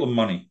agree. the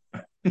money.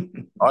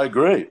 I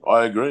agree.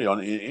 I agree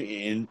on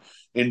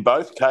in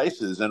both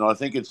cases, and I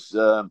think it's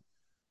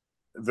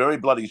very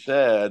bloody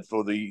sad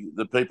for the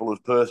people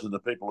of Perth and the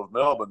people of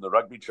Melbourne, the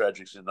rugby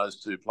tragics in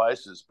those two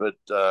places. But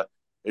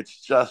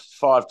it's just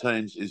five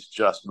teams is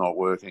just not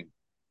working.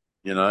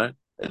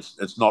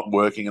 It's not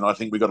working, and I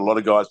think we've got a lot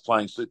of guys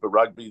playing Super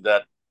Rugby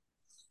that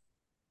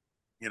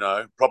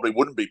probably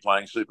wouldn't be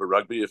playing Super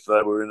Rugby if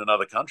they were in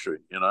another country.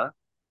 If Yeah,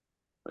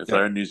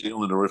 they're in New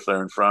Zealand or if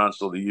they're in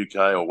France or the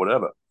UK or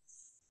whatever.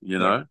 You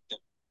yeah,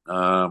 know.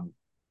 Um,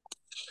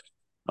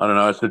 I don't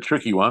know. It's a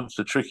tricky one. It's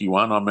a tricky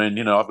one. I mean,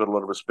 I've got a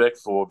lot of respect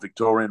for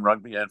Victorian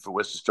rugby and for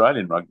West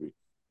Australian rugby,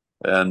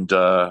 and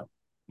I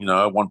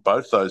want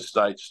both those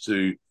states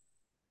to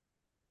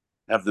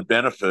have the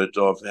benefit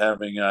of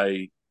having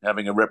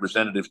a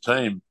representative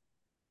team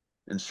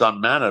in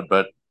some manner.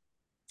 But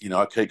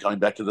I keep coming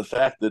back to the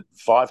fact that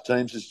five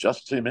teams is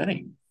just too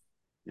many.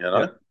 You know,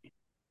 yeah,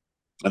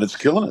 and it's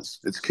killing us.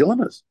 It's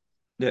killing us.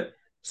 yeah.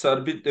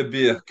 So it'd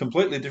be a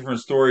completely different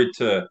story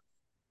to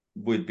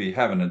we'd be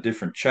having a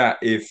different chat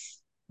if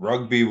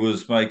rugby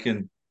was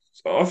making.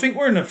 So I think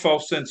we're in a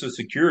false sense of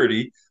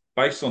security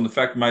based on the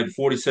fact we made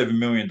 $47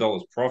 million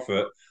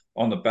profit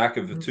on the back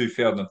of the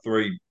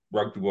 2003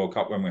 Rugby World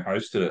Cup when we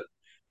hosted it.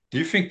 Do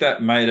you think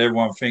that made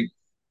everyone think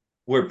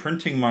we're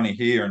printing money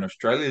here in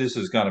Australia? This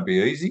is going to be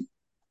easy?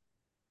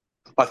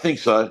 I think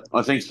so.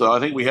 I think so.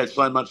 I think we had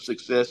so much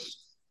success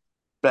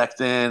back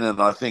then,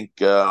 and I think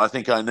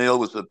O'Neill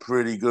was a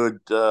pretty good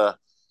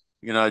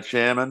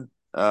chairman.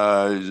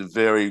 He's a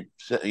very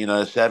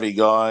savvy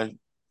guy,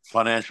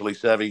 financially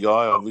savvy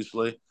guy,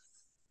 obviously.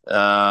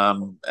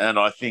 And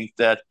I think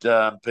that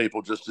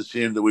people just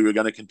assumed that we were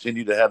going to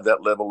continue to have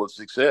that level of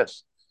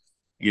success.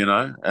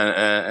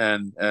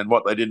 and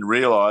what they didn't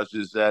realise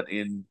is that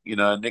in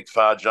Nick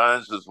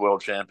Farr-Jones's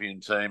world champion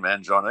team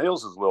and John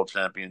Eales's world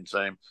champion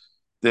team,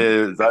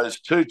 those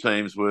two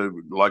teams were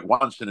like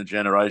once in a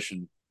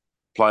generation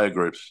player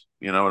groups.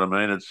 You know what I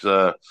mean? It's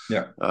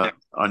Yeah,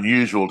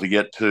 unusual to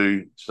get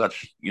to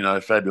such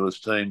fabulous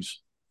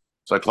teams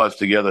so close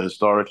together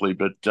historically,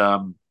 but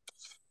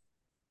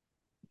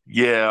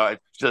yeah,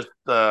 it's just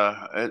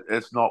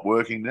it's not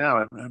working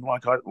now. And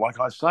like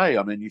I say,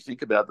 I mean, you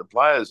think about the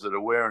players that are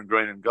wearing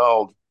green and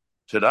gold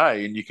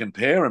today, and you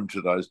compare them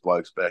to those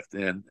blokes back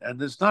then, and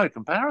there's no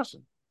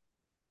comparison.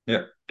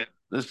 yeah,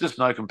 There's just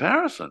no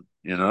comparison,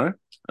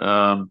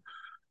 um,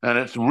 and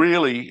it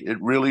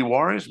really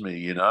worries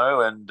me, And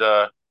I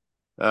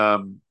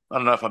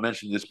don't know if I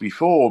mentioned this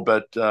before,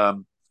 but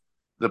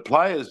the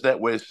players that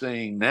we're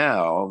seeing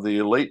now, the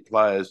elite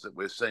players that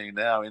we're seeing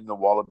now in the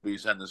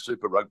Wallabies and the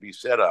Super Rugby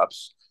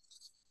setups,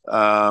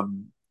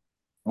 um,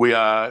 we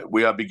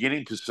are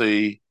beginning to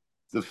see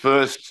the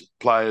first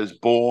players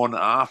born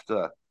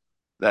after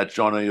that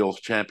John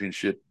Eales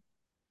championship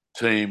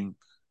team,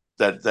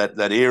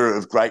 that era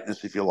of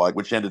greatness, if you like,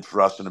 which ended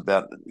for us in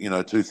about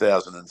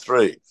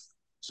 2003.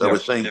 So yeah, we're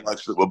seeing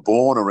blokes that were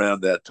born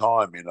around that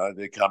time.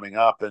 They're coming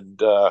up, and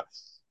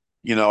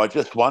I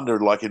just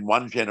wondered, like in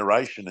one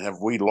generation, have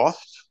we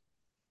lost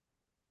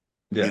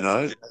yeah.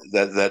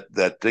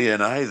 that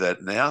DNA,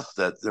 that nous,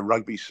 that the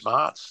rugby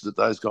smarts that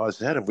those guys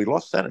had? Have we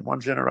lost that in one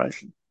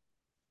generation?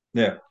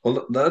 Yeah,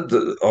 well,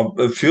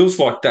 it feels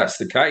like that's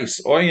the case.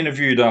 I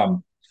interviewed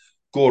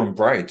Gordon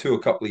Bray too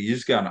a couple of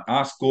years ago and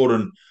asked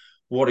Gordon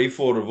what he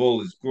thought of all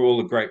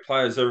the great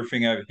players,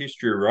 everything over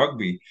history of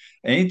rugby,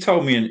 and he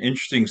told me an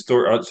interesting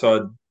story.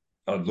 So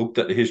I looked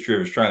at the history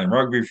of Australian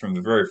rugby from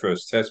the very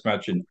first Test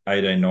match in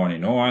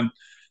 1899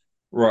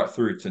 right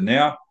through to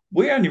now.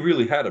 We only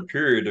really had a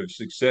period of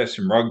success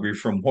in rugby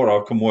from what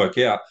I can work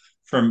out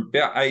from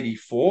about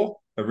 84,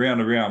 around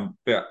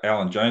about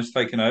Alan Jones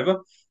taking over,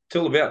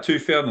 till about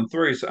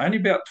 2003. So only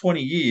about 20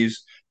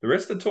 years. The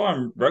rest of the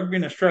time, rugby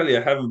in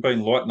Australia haven't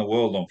been lighting the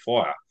world on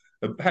fire.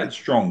 It had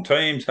strong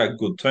teams, had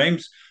good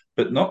teams,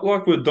 but not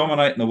like we're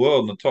dominating the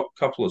world in the top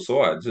couple of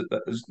sides.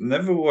 It's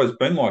never always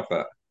been like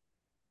that.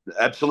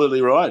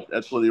 Absolutely right.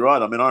 Absolutely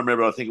right. I mean, I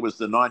remember. I think it was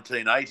the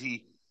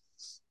 1980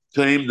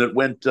 team that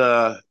went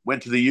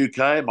to the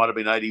UK. It might have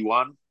been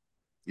 81.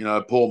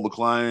 Paul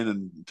McLean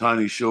and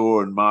Tony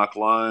Shaw and Mark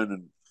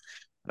Lone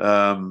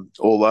and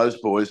all those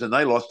boys, and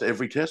they lost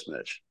every Test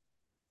match.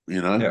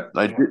 Yeah,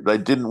 They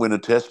didn't win a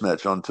Test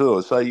match on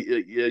tour. So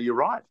yeah, you're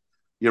right.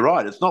 You're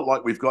right. It's not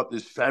like we've got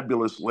this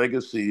fabulous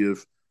legacy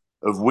of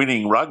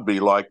winning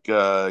rugby like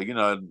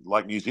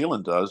New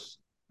Zealand does.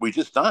 We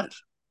just don't.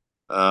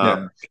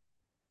 yeah,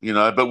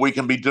 Um, but we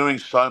can be doing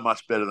so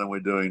much better than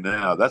we're doing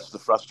now. That's the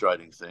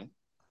frustrating thing,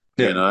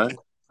 you yeah, know.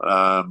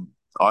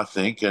 I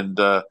think, and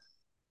oh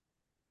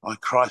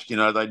Christ,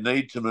 they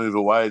need to move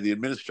away. The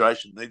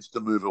administration needs to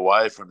move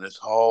away from this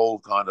whole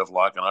kind of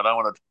like, and I don't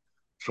want to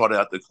trot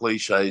out the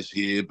cliches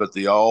here, but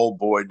the old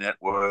boy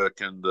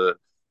network and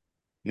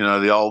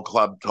the old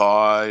club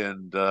tie,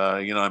 and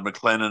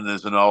McLennan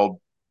is an old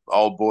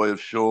boy of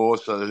Shaw.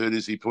 So who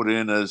does he put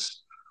in as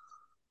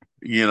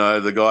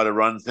the guy to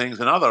run things?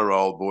 Another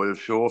old boy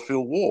of Shaw,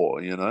 Phil Waugh.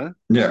 yeah,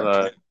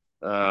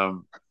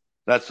 So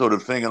that sort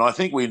of thing. And I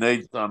think we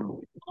need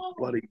some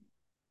bloody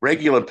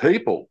regular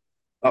people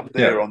up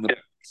yeah, there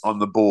on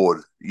the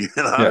board.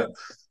 yeah,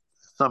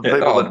 Some yeah.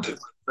 people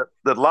Oh,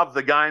 that love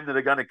the game, that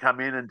are going to come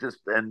in and just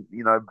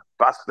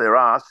bust their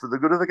ass for the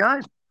good of the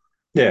game.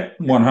 yeah,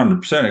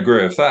 100%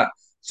 agree with that.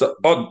 So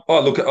I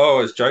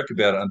always joke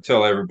about it and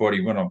tell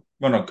everybody when I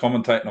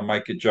commentate and I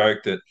make a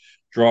joke that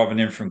driving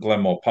in from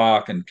Glenmore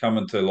Park and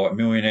coming to like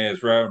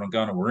Millionaires Road and I'm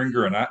going to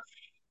Warringah and that.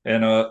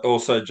 And I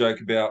also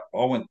joke about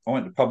I went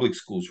to public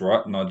schools,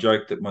 right? And I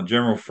joked that my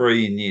general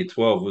fee in year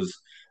 12 was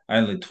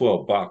only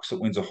 $12 at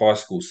Windsor High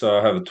School. So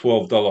I have a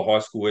 $12 high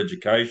school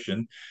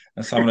education,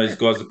 and some of these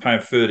guys are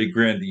paying 30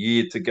 grand a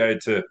year to go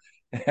to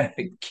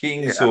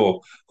Kings Yeah,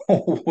 or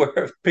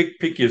wherever.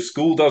 Pick your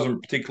school,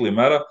 doesn't particularly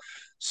matter.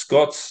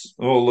 Scots,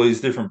 all these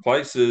different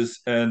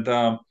places, and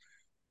I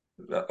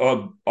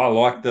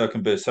like that I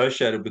can be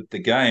associated with the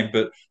game,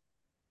 but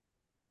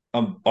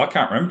I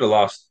can't remember the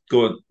last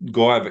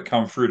guy that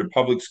come through the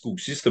public school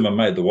system and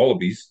made the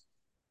Wallabies.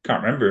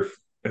 Can't remember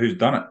who's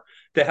done it.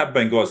 There have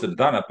been guys that have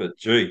done it, but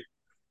gee,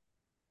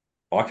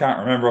 I can't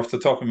remember off the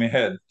top of my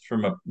head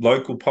from a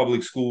local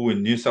public school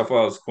in New South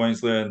Wales,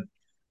 Queensland,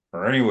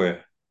 or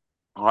anywhere.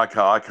 I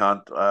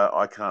can't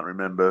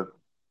remember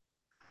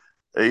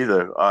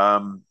either. I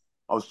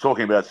was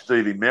talking about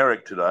Stevie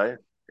Merrick today.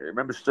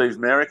 Remember Steve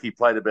Merrick? He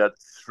played about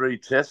 3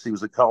 tests. He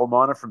was a coal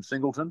miner from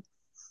Singleton.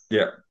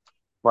 Yeah,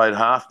 Played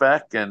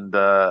halfback, and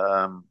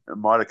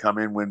might have come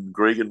in when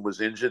Gregan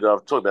was injured. I'm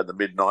talking about the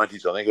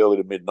mid-90s, I think, early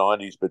to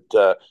mid-90s.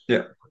 But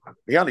yeah,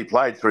 he only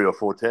played 3 or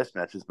 4 Test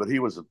matches, but he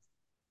was a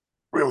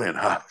brilliant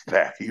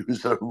halfback. He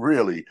was a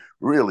really,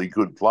 really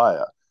good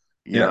player,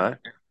 you yeah, know.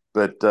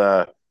 But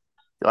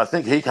I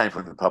think he came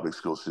from the public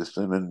school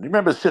system. And you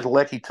remember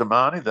Sitalecki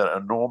Tamani, that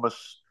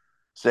enormous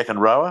second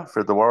rower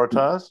for the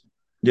Waratahs?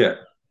 Yeah.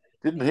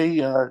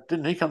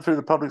 Didn't he come through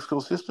the public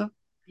school system?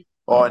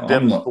 Oh, I'm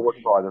Endeavour not. Sports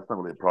Side. That's not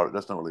really a private.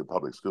 That's not really a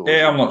public school, is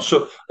Yeah, it? I'm not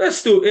sure. That's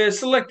still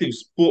selective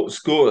sports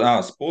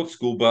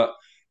school, but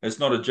it's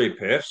not a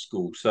GPF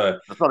school. So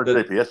It's not a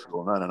that GPS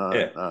school. No, no, no,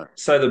 yeah. no.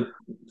 So the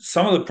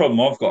some of the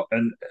problem I've got,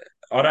 and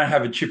I don't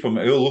have a chip on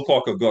my. It'll look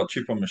like I've got a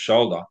chip on my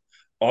shoulder.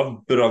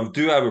 But I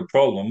do have a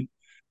problem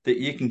that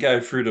you can go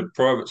through the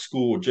private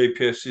school or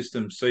GPS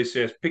system,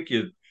 CCS, pick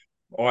your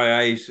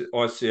IA,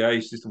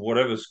 ICA system,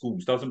 whatever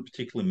schools, doesn't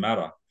particularly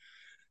matter.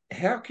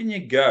 How can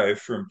you go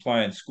from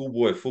playing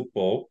schoolboy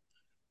football,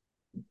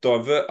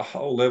 divert a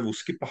whole level,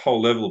 skip a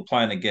whole level of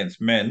playing against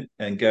men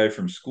and go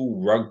from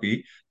school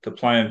rugby to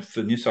playing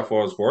for New South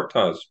Wales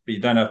Waratahs, but you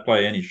don't have to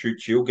play any shoot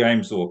shield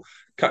games or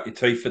cut your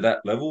teeth for that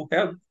level?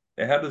 How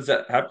does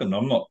that happen?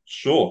 I'm not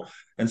sure.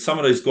 And some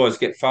of these guys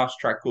get fast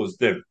track because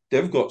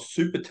they've got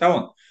super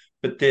talent,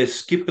 but they're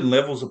skipping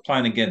levels of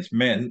playing against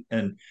men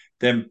and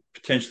then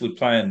potentially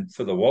playing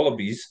for the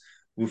Wallabies.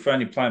 We've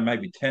only playing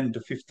maybe 10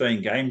 to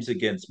 15 games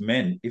against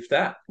men, if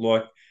that.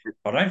 Like,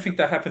 I don't think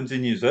that happens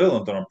in New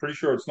Zealand, and I'm pretty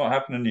sure it's not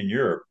happening in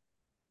Europe.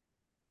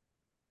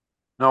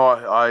 No,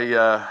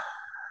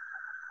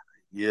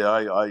 yeah,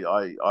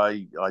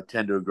 I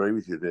tend to agree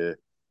with you there,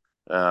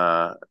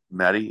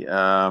 Matty.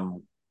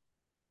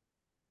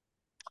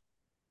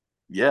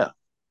 Yeah,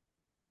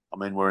 I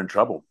mean, we're in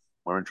trouble.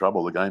 We're in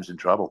trouble. The game's in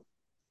trouble,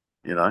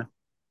 you know,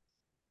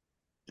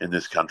 in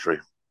this country.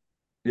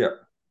 Yeah.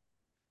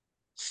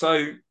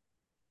 So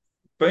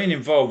being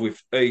involved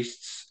with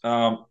Easts,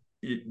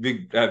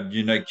 big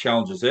unique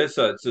challenges there.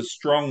 So it's a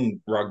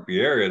strong rugby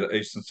area, the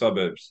eastern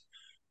suburbs.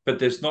 But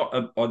there's not,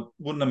 I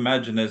wouldn't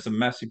imagine there's a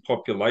massive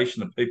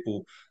population of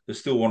people that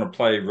still want to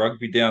play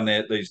rugby down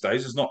there these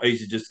days. It's not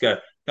easy just to go,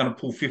 going to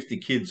pull 50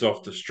 kids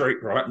off the street,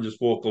 right? And just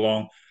walk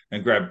along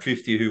and grab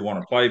 50 who want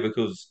to play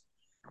because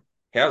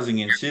housing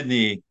in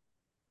Sydney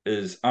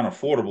is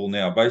unaffordable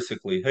now,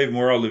 basically. Even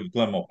where I live,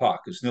 Glenmore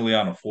Park, it's nearly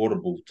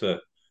unaffordable to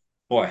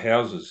buy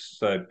houses.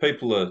 So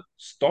people are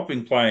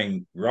stopping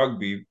playing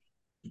rugby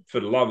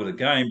for the love of the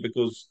game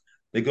because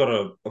they got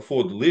to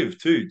afford to live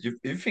too. Do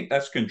you think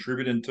that's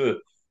contributing to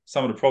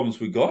some of the problems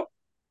we got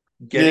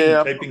getting,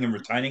 Yeah, keeping, and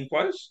retaining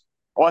players?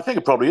 well, I think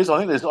it probably is.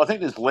 I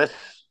think there's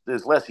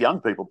less young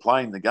people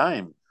playing the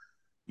game,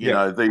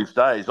 Yeah, these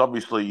days.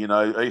 Obviously,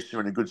 East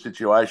are in a good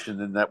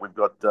situation in that we've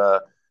got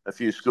a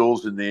few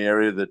schools in the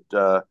area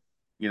that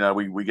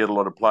we get a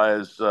lot of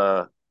players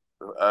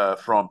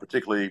from,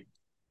 particularly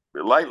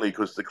lately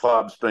because the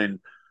club's been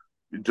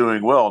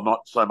doing well.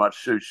 Not so much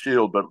shoot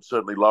shield, but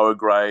certainly lower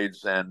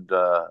grades and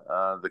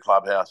the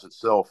clubhouse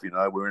itself.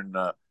 We're in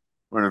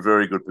a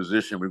very good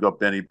position. We've got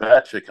Benny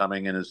Batcher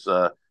coming in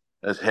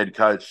as head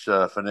coach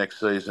for next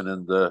season,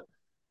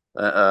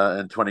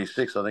 and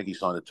 26. I think he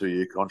signed a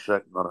 2-year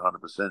contract. I'm not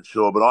 100%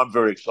 sure, but I'm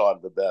very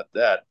excited about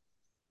that.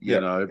 You yeah,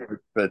 know,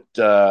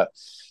 but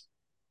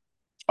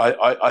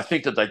I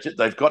think that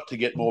they've got to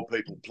get more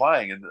people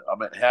playing, and I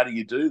mean, how do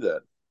you do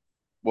that?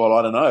 Well,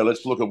 I don't know.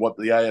 Let's look at what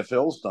the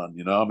AFL's done.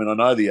 I mean, I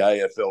know the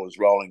AFL is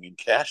rolling in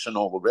cash and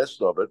all the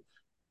rest of it,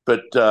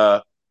 but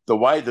the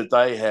way that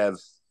they have,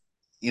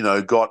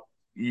 got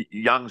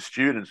young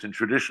students in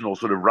traditional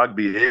sort of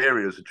rugby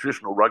areas, and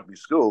traditional rugby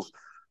schools,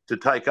 to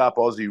take up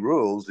Aussie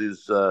rules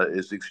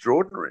is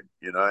extraordinary.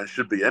 And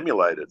should be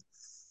emulated.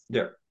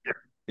 yeah.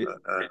 Uh,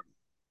 uh,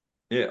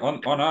 Yeah,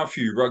 I know a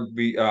few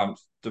rugby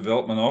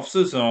development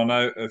officers, and I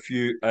know a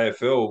few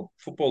AFL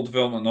football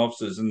development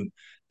officers, and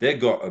they've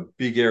got a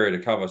big area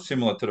to cover,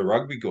 similar to the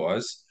rugby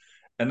guys.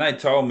 And they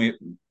told me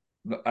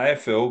the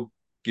AFL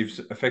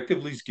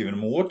effectively is giving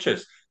them a war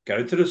chest.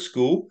 Go to the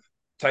school,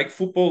 take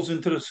footballs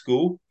into the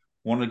school,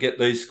 want to get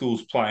these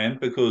schools playing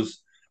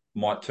because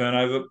might turn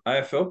over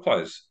AFL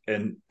players,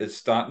 and it's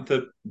starting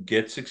to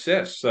get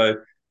success. So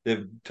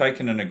they've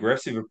taken an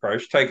aggressive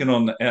approach, taken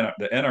on the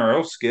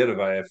NRL scared of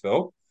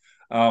AFL.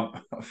 I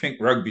think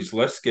rugby's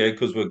less scared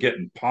because we're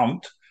getting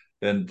pumped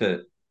and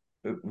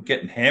we're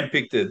getting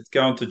handpicked at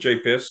going to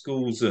GPS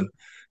schools and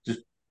just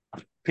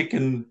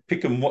picking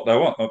what they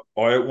want.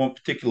 I want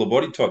particular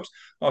body types.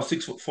 Oh,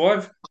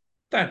 6'5".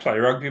 Don't play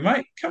rugby,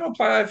 mate. Come and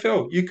play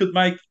AFL. You could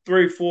make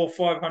 3, 4,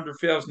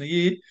 500,000 a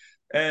year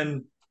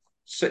and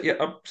set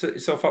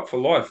yourself up for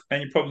life.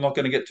 And you're probably not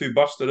going to get too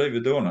busted either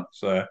doing it.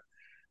 So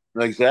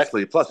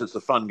exactly. Plus, it's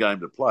a fun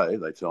game to play.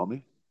 They tell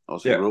me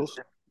Aussie yeah, rules,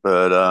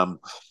 but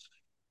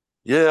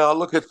yeah,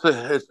 look,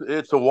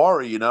 it's a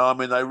worry. I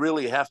mean, they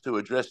really have to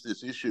address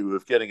this issue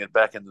of getting it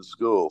back in the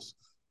schools.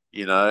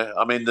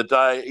 I mean,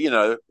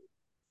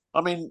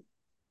 I mean,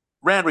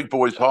 Randwick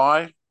Boys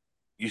High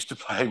used to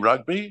play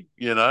rugby.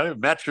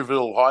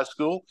 Matraville High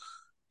School.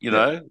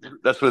 yeah,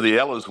 That's where the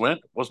Ellas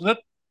went, wasn't it?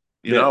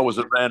 yeah, Or was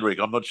it Randwick?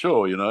 I'm not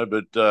sure.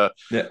 But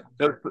yeah,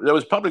 there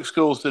was public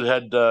schools that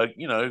had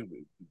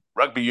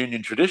rugby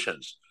union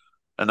traditions,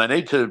 and they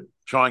need to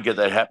try and get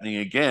that happening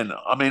again.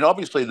 I mean,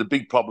 obviously, the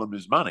big problem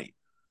is money.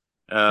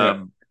 yeah,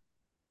 Um,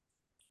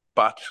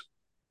 but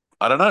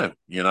I don't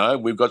know.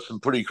 We've got some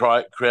pretty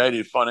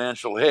creative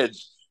financial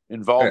heads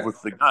involved yeah.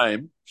 with the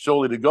game.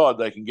 Surely to God,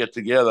 they can get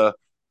together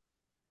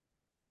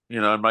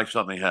and make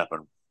something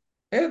happen.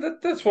 Yeah,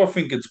 that's why I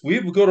think it's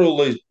weird. We've got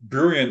all these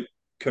brilliant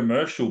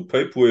commercial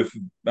people with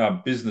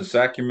business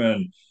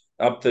acumen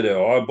up to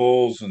their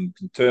eyeballs and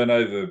can turn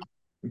over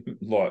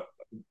like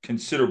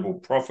considerable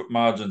profit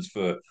margins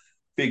for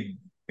big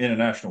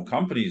international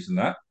companies and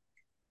that.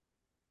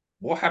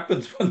 What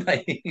happens when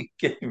they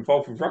get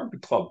involved with rugby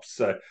clubs?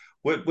 So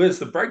where's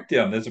the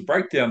breakdown? There's a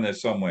breakdown there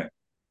somewhere.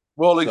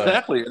 Well, So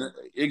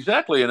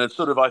exactly, and it's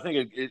sort of I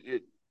think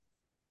it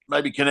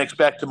maybe connects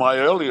back to my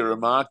earlier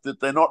remark that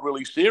they're not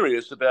really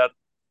serious about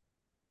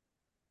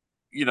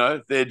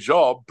their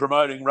job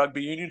promoting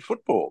rugby union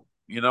football.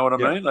 You know what I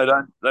yeah, mean? They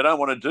don't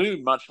want to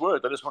do much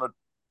work. They just want to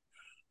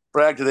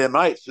brag to their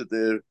mates that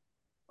they're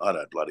I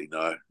don't bloody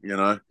know.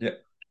 yeah,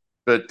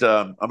 But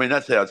I mean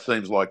that's how it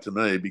seems like to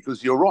me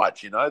because you're right.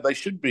 They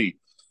should be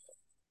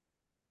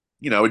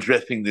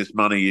addressing this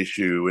money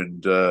issue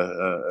and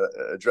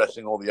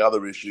addressing all the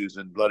other issues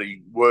and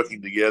bloody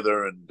working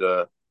together and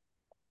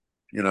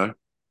you know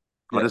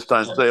I yeah, just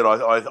don't see it.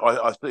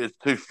 I see it's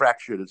too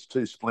fractured. It's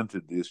too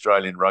splintered, the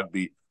Australian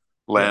rugby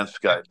yeah.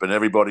 landscape, and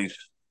everybody's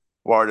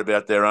worried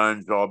about their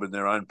own job and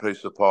their own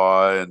piece of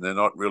pie, and they're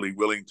not really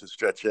willing to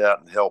stretch out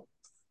and help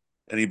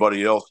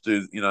anybody else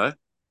do.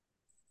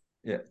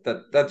 Yeah,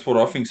 that's what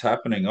I think's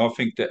happening. I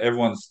think that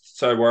everyone's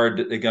so worried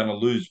that they're going to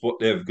lose what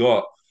they've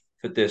got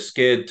that they're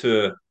scared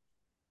to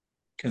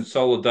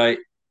consolidate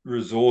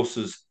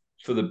resources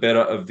for the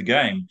better of the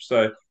game.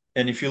 So,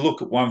 and if you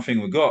look at one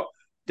thing we've got,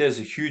 there's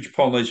a huge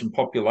Polynesian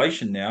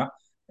population now,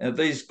 and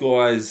these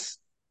guys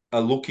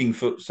are looking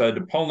for. So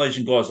the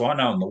Polynesian guys I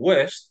know in the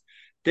West,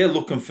 they're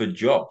looking for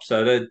jobs.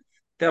 So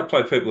they'll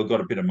play people who've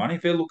got a bit of money.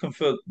 They're looking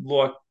for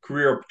like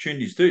career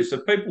opportunities too. So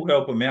people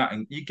help them out,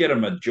 and you get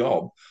them a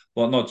job,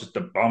 like not just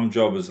a bum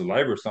job as a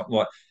labourer or something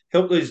like.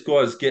 Help these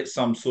guys get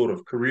some sort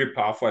of career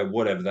pathway,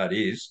 whatever that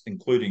is,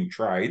 including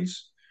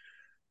trades.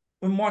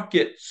 We might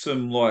get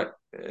some like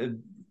uh,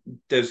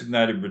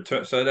 designated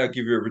return. So they'll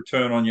give you a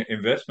return on your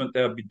investment.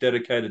 They'll be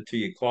dedicated to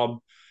your club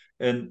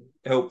and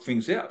help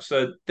things out.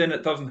 So then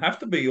it doesn't have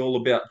to be all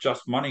about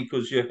just money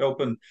because you're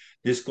helping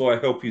this guy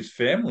help his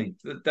family.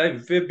 They're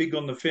big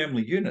on the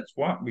family units,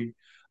 weren't we?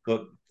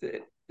 But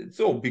it's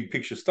all big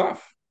picture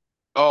stuff.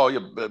 Oh yeah,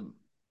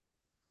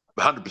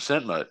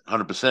 100%, mate,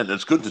 100%.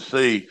 It's good to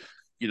see.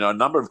 A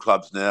number of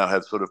clubs now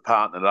have sort of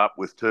partnered up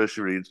with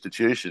tertiary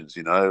institutions.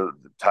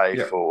 TAFE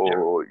Yeah,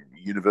 or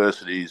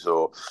universities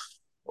or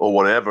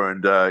whatever,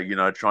 and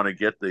trying to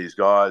get these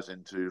guys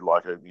into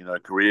like a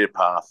career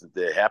path that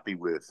they're happy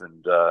with,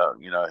 and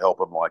help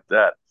them like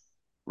that,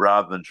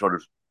 rather than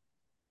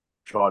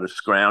try to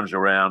scrounge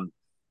around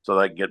so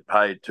they can get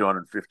paid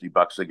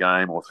 $250 a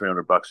game or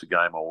 $300 a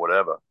game or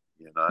whatever.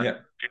 You know, yeah,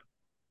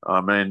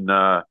 I mean,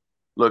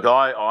 look,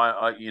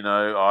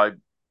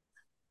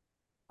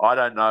 I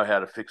don't know how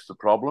to fix the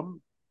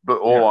problem, but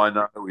all yeah, I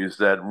know is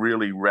that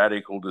really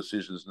radical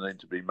decisions need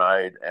to be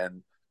made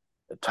and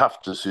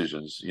tough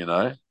decisions.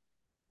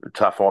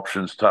 Tough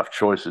options, tough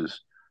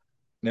choices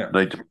yeah,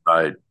 need to be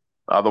made.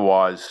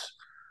 Otherwise,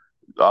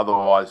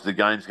 otherwise the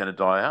game's going to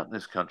die out in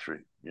this country.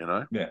 yeah,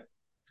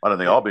 I don't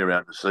think yeah, I'll be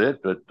around to see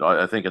it, but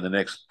I think in the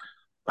next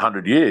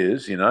 100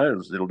 years,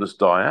 it'll just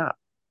die out.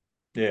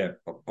 yeah.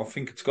 I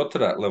think it's got to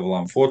that level,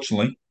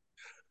 unfortunately.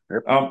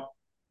 Yep. Um,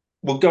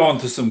 we'll go on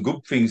to some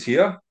good things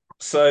here.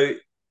 So,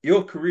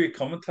 your career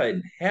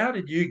commentating, how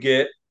did you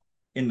get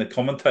in the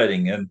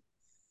commentating and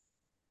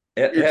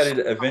how It's did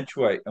it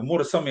eventuate? And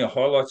what are some of your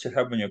highlights you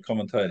have when you're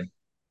commentating?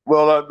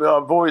 well,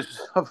 I've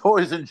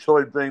always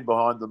enjoyed being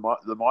behind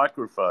the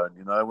microphone.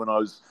 When I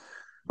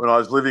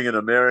was living in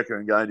America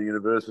and going to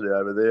university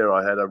over there,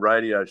 I had a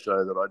radio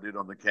show that I did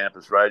on the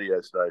campus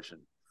radio station,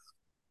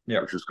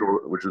 Yeah, which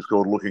was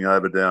called Looking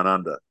Over Down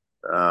Under.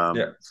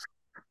 yeah, Um,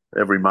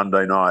 every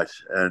Monday night,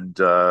 and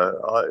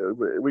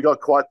we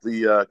got quite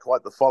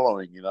the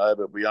following,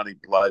 But we only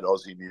played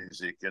Aussie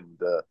music and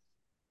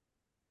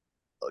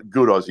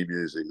good Aussie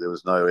music. There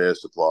was no Air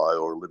Supply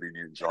or Olivia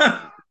Newton-John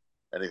or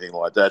anything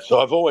like that. So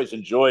I've always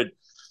enjoyed,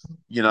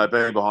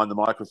 being behind the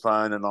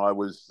microphone, and I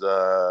was,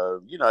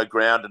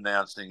 ground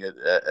announcing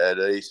at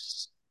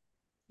East,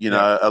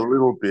 yeah, a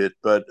little bit,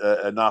 but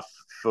enough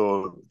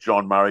for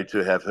John Murray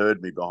to have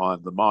heard me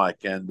behind the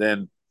mic, and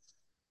then.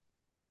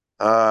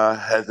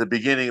 At the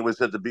beginning, it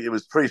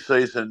was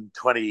pre-season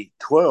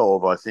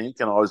 2012, I think,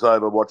 and I was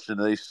over watching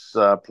East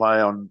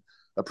play on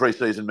a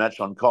pre-season match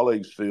on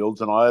colleagues'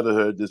 fields, and I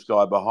overheard this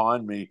guy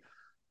behind me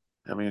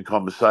having a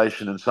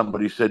conversation, and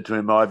somebody said to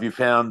him, "Oh, have you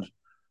found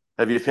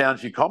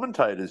your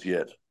commentators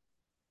yet?"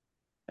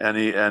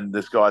 And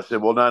this guy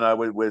said, "Well, no,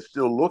 we're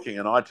still looking."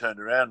 And I turned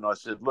around and I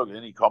said, "Look,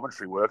 any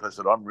commentary work?" I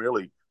said, "I'm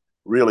really,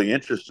 really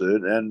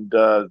interested." And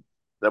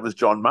that was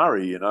John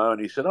Murray,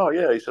 and he said, "Oh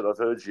yeah," he said, "I've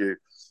heard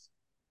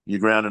your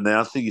ground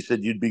announcing. You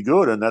said you'd be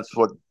good," and that's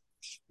what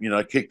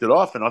kicked it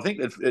off. And I think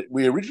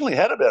we originally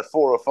had about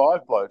 4 or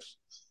 5 blokes,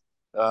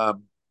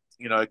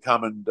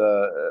 come and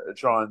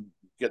try and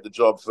get the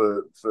job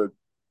for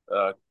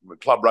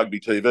Club Rugby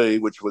TV,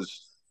 which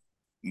was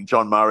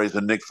John Murray's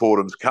and Nick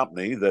Fordham's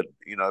company that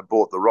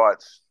bought the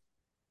rights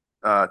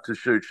to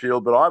shoot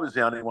Shield. But I was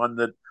the only one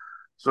that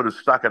sort of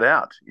stuck it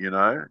out,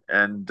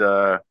 and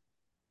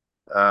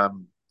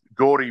um,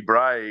 Gordy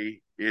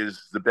Bray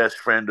is the best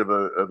friend of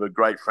a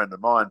great friend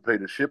of mine,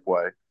 Peter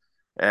Shipway.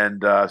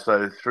 And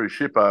so through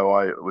Shippo,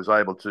 I was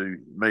able to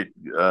meet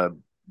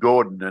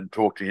Gordon and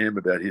talk to him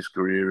about his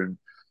career and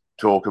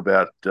talk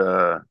about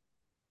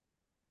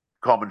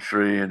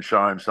commentary and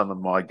show him some of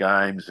my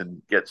games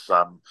and get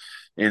some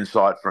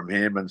insight from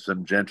him and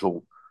some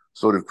gentle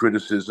sort of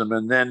criticism.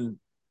 And then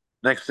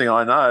next thing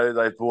I know,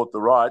 they bought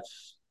the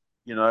rights,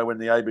 when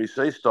the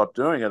ABC stopped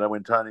doing it and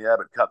when Tony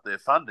Abbott cut their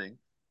funding.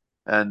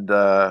 And,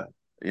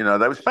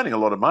 they were spending a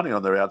lot of money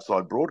on their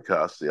outside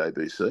broadcasts, the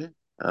ABC.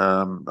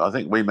 I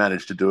think we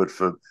managed to do it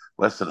for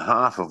less than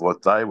half of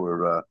what they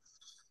were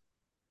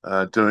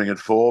doing it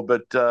for.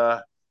 But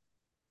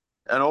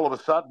and all of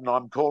a sudden,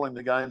 I'm calling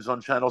the games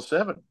on Channel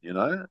 7,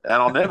 and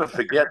I'll never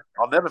forget.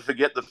 I'll never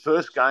forget the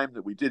first game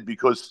that we did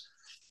because,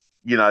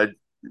 you know,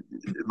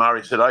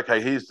 Murray said,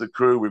 "Okay, here's the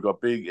crew. We've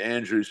got big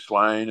Andrew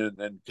Swain and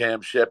then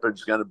Cam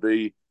Shepherd's going to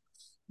be,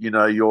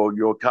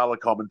 your colour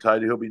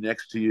commentator. He'll be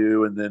next to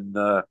you, and then."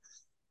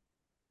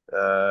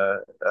 Uh,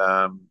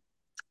 um,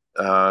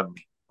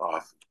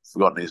 I've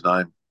forgotten his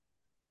name.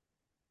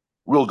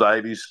 Will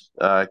Davies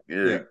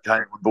Yeah.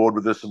 came on board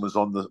with us and was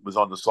on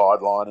the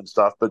sideline and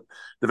stuff. But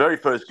the very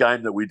first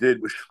game that we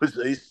did, which was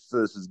East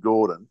versus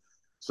Gordon,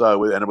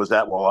 and it was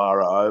at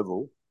Wallara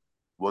Oval,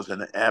 was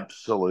an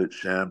absolute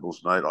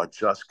shambles, mate. I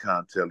just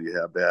can't tell you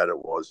how bad it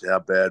was, how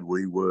bad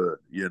we were.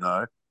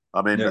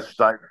 I mean, Yeah.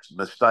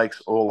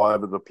 mistakes all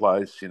over the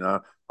place.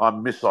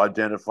 I'm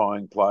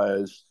misidentifying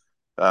players.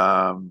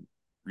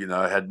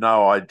 Had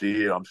no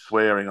idea. I'm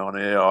swearing on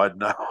air. I had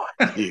no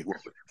idea what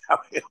was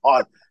going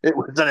on. It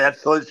was an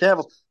absolute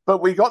shambles.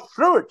 But we got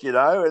through it, and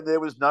Yeah. there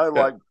was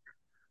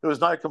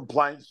no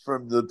complaints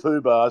from the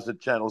poo bars at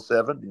Channel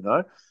 7,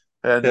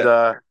 And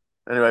Yeah.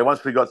 anyway,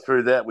 once we got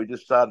through that, we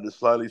just started to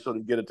slowly sort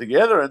of get it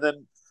together. And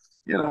then,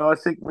 I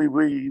think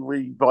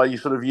we by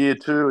sort of year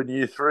 2 and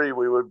year 3,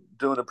 we were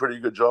doing a pretty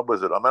good job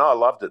with it. I mean, I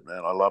loved it,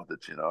 man. I loved it.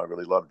 I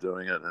really loved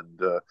doing it.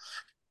 And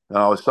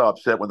I was so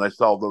upset when they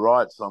sold the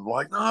rights. I'm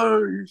like, no,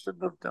 you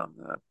shouldn't have done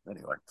that.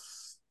 Anyway,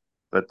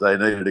 but they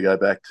needed to go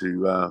back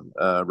to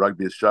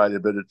Rugby Australia.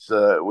 But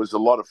it was a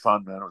lot of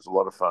fun, man. It was a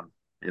lot of fun,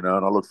 and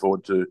I look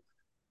forward to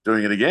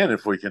doing it again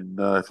if I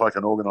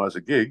can organise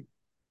a gig.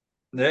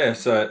 Yeah,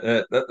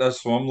 so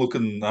that's what I'm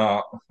looking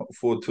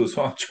forward to as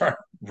well. I'm trying to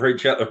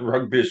reach out to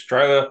Rugby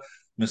Australia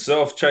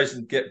myself,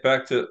 chasing get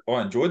back to.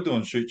 I enjoyed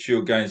doing shoot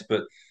shield games,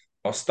 but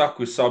I stuck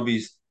with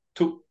subbies.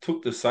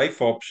 Took the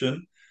safe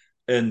option,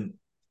 and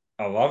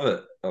I love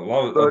it. I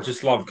love it. I But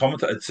just love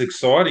commentating. It's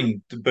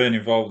exciting to be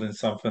involved in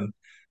something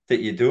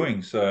that you're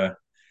doing. So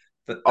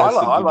that's the I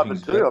good love it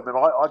things about too. it. I mean,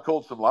 I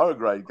called some lower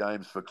grade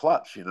games for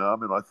Clutch. I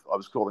mean, I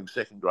was calling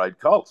second grade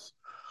Colts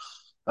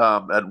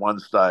at one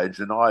stage,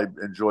 and I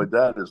enjoyed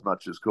that as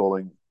much as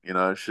calling,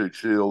 shoot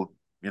shield,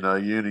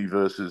 uni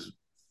versus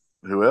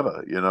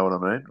whoever, you know what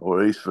I mean,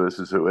 or East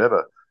versus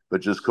whoever.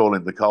 But just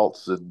calling the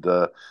Colts and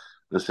the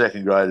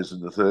second graders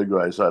and the third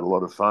graders had a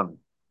lot of fun.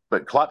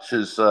 But Clutch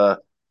has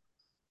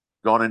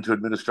gone into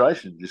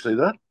administration. Did you see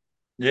that?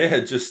 Yeah,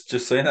 just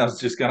seen. I was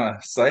just going to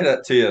say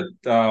that to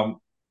you.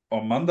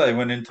 On Monday,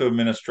 went into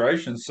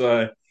administration,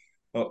 so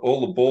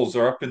all the balls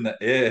are up in the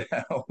air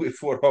with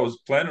what I was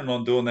planning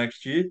on doing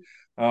next year.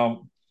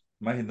 Um,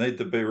 may need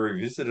to be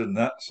revisited in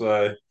that.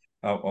 So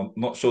I'm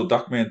not sure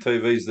Duckman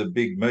TV is the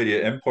big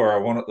media empire I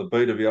want it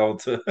to be able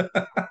to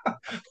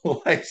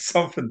lay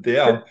something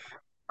down.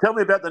 Tell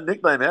me about the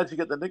nickname. How'd you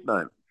get the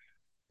nickname?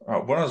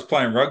 When I was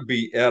playing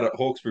rugby out at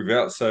Hawkesbury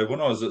Valley, so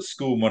when I was at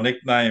school, my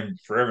nickname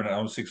forever,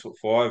 I'm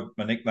 6'5",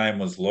 my nickname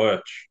was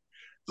Lurch.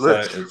 So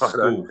Let's at right.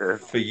 school Yeah.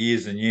 for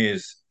years and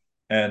years.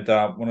 And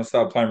when I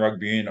started playing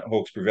rugby union at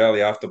Hawkesbury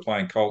Valley after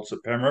playing Colts at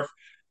Penrith,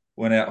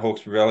 went out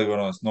Hawkesbury Valley when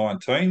I was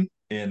 19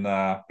 in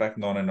back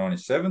in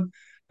 1997.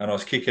 And I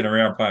was kicking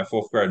around playing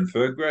fourth grade and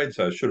third grade.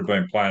 So I should have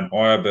been playing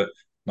higher, but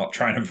not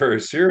training very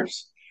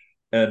serious.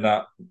 And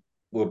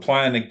we are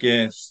playing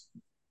against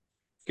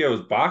it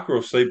was Barker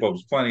or Seabob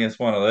was playing against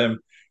one of them,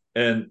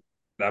 and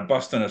they're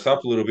busting us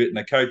up a little bit. And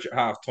the coach at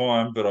half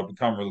time, but I've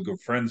become really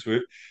good friends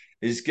with,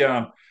 is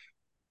going,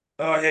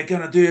 "Oh, you're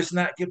gonna do this and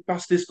that. Get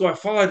bust this guy.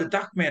 Follow the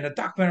Duckman. The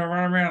Duckman will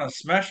run around and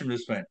smash him."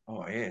 Just went,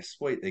 "Oh yeah,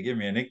 sweet." They give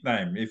me a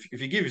nickname.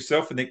 If you give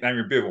yourself a nickname,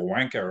 you're a bit of a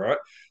wanker, right?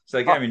 So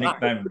they gave me a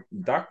nickname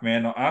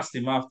Duckman. I asked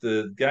him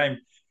after the game,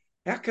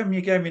 "How come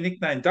you gave me a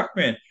nickname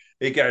Duckman?"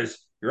 He goes,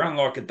 "You run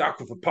like a duck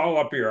with a pole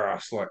up your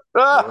ass." Like,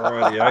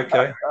 righty,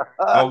 okay.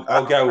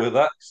 I'll go with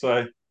that.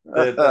 So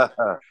that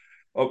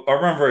I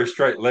run very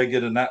straight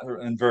legged and that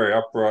and very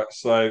upright.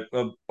 So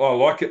I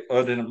like it.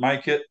 I didn't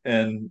make it,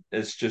 and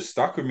it's just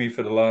stuck with me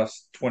for the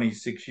last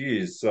 26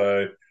 years.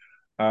 So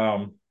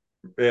um,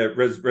 yeah,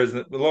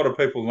 resident. A lot of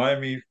people know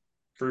me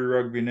through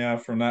rugby now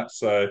from that.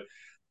 So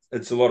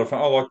it's a lot of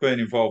fun. I like being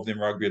involved in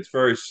rugby. It's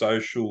very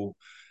social,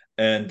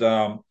 and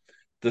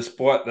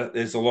despite that,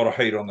 there's a lot of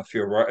heat on the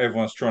field, right?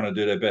 Everyone's trying to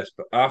do their best,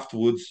 but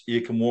afterwards,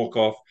 you can walk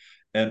off.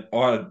 And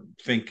I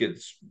think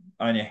it's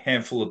only a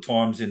handful of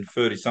times in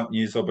 30 something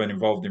years I've been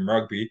involved in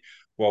rugby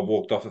well,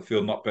 walked off the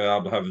field, not be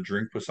able to have a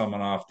drink with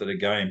someone after the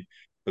game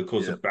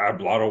because Yeah, of bad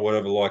blood or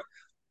whatever. Like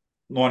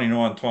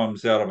 99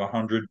 times out of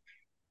 100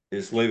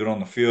 is leave it on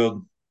the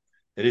field.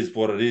 It is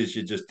what it is.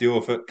 You just deal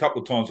with it. A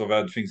couple of times I've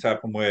had things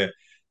happen where,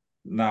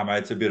 nah, mate,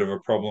 it's a bit of a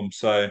problem.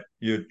 So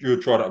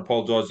you'll try to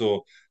apologise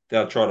or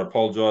they'll try to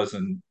apologise,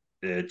 and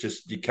yeah,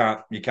 just you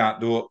can't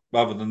do it.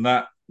 Other than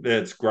that, yeah,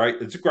 it's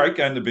great. It's a great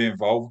game to be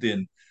involved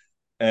in,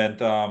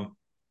 and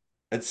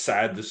it's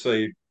sad to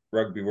see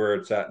rugby where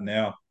it's at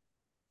now.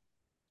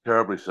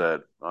 terribly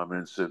sad. I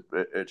mean,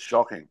 it's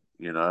shocking.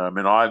 I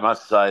mean, I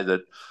must say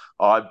that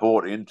I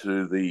bought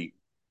into the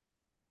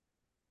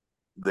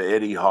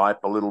Eddie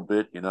hype a little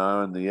bit,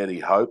 and the Eddie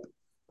hope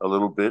a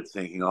little bit,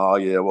 thinking, oh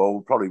yeah, well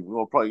we'll probably,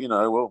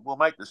 we'll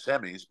make the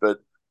semis, but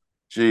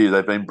gee,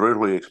 they've been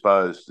brutally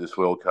exposed this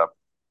World Cup.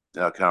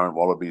 Our current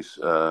Wallabies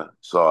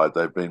side,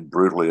 they've been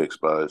brutally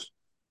exposed.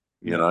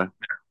 You Yeah. know,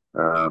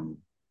 um,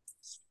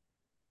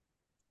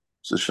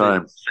 it's a See,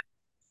 shame.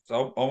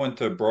 so I went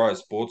to Briar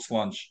Sports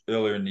Lunch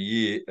earlier in the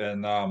year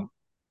and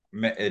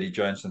met Eddie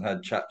Jones and had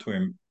a chat to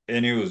him,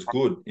 and he was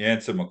good. He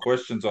answered my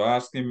questions I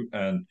asked him,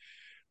 and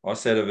I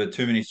said, "Are there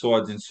too many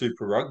sides in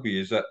Super Rugby?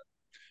 Is it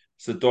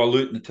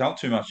diluting the talent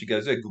too much?" He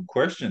goes, "They're good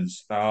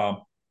questions."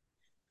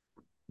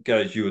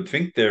 Goes, "You would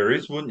think there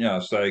is, wouldn't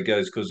you?" So he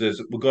goes, "Because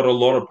we've got a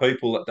lot of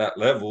people at that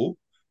level,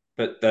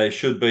 but they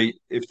should be,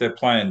 if they're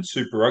playing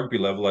Super Rugby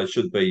level, they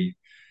should be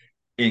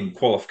in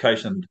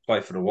qualification to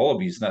play for the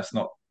Wallabies, and it's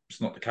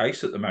not the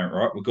case at the moment,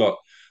 right? We've got,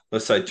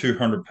 let's say,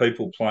 200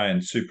 people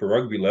playing Super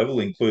Rugby level,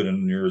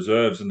 including your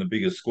reserves and the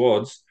bigger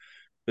squads,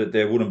 but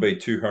there wouldn't be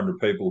 200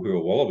 people who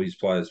are Wallabies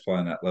players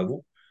playing that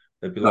level.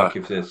 It'd be No, like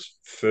if there's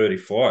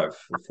 35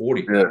 or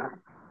 40. yeah,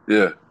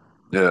 yeah,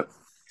 yeah,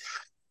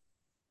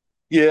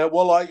 yeah.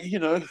 Well,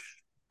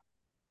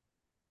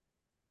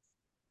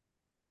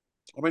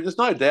 I mean, there's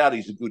no doubt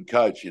he's a good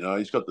coach.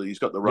 He's got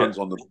the Yeah, runs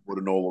on the board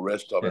and all the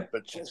rest of it. yeah,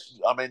 But just,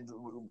 I mean,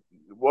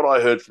 what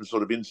I heard from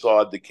sort of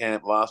inside the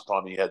camp last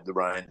time he had the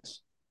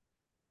reins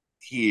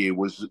here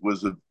was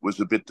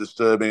a bit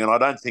disturbing, and I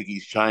don't think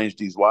he's changed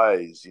his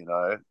ways.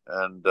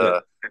 And yeah,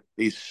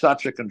 he's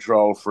such a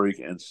control freak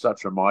and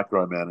such a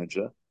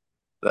micromanager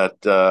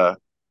that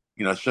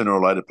sooner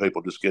or later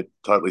people just get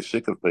totally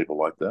sick of people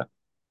like that.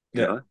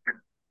 You yeah. know,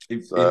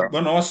 so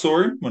When I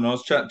saw him, when I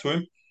was chatting to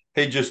him,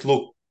 he just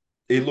looked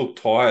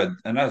tired,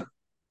 and that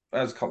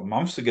was a couple of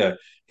months ago.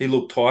 He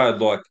looked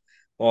tired, like,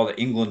 oh, the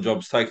England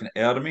job's taken it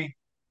out of me.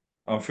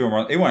 I'm feeling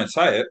right. He won't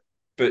say it,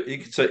 but you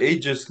can say he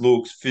just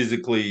looks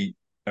physically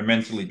and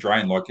mentally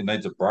drained, like he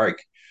needs a break.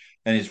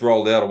 And he's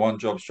rolled out of one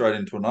job straight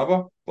into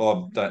another.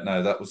 Well, I don't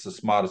know. That was the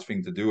smartest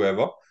thing to do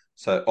ever.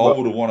 So I well,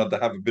 would have wanted to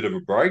have a bit of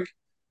a break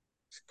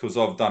because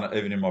I've done it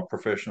even in my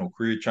professional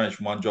career, changed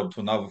from one job to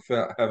another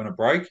without having a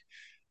break.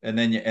 And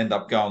then you end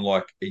up going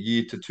like a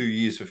year to 2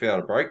 years without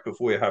a break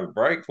before you have a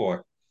break.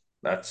 Like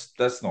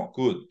that's not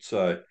good.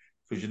 So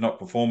because you're not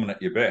performing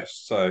at your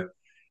best. So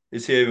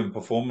is he even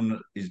performing at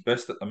his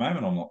best at the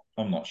moment?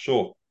 I'm not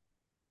sure.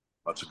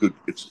 that's a good.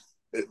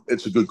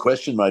 It's a good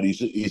question, mate.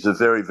 He's a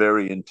very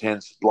very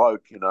intense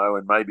bloke,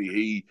 and maybe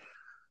he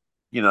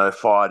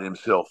fired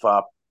himself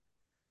up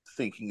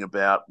thinking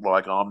about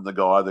like I'm the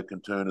guy that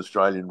can turn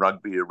Australian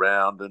rugby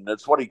around, and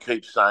that's what he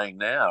keeps saying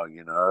now.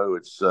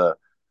 It's uh,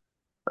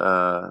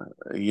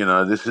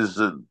 this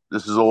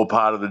is all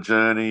part of the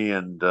journey,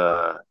 and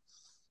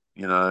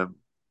you know,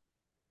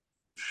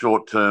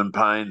 short term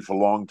pain for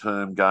long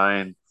term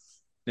gain,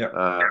 Yeah,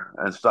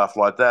 and stuff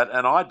like that.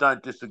 And I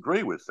don't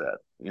disagree with that.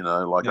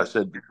 Like I yeah,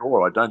 said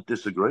before, I don't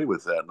disagree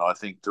with that, and I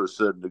think to a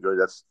certain degree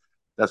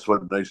that's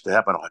what needs to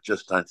happen. I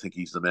just don't think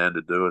he's the man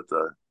to do it,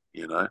 though.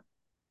 You know,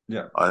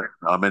 yeah,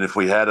 I mean, if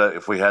we had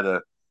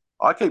a,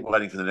 I keep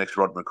waiting for the next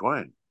Rod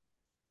McQueen.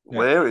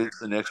 yeah, Where is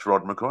the next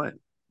Rod McQueen?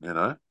 You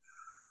know,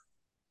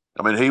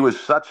 I mean, he was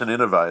such an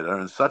innovator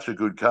and such a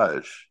good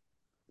coach.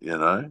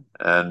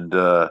 And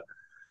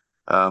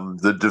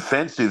the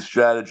defensive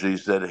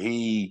strategies that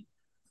he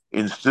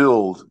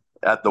instilled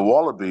at the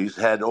Wallabies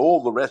had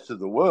all the rest of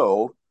the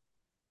world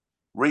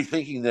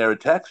rethinking their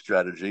attack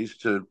strategies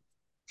to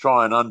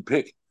try and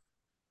unpick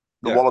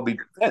the yeah, Wallaby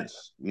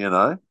defense.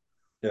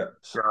 yeah,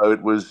 So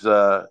it was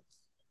a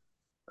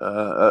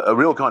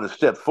real kind of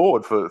step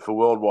forward for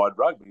worldwide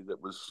rugby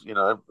that was,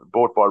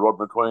 brought by Rod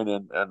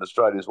McQueen and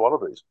Australia's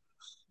Wallabies.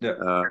 yeah,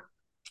 Uh,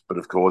 but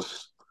of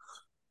course,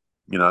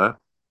 you know,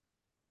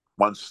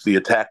 once the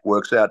attack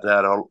works out to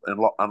how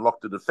to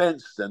unlock the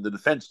defence, then the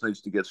defence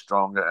needs to get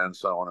stronger and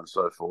so on and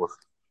so forth.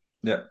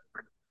 yeah.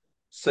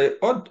 See,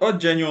 I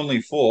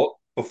genuinely thought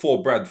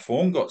before Brad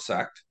Thorn got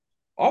sacked,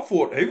 I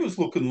thought he was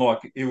looking like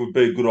he would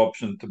be a good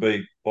option to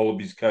be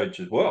Wallabies coach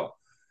as well.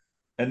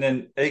 And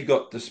then he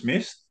got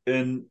dismissed,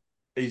 and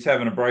he's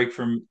having a break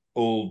from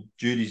all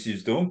duties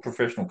he's doing,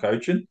 professional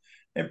coaching,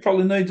 and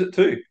probably needs it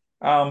too.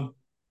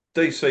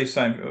 DC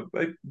same.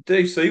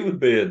 DC would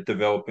be a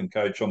developing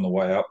coach on the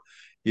way up.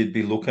 You'd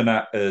be looking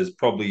at as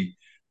probably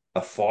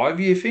a 5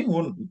 year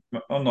thing.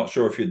 I'm not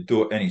sure if you'd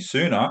do it any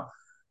sooner.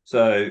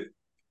 So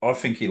I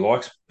think he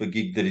likes the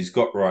gig that he's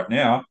got right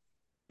now.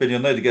 but he'll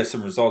need to get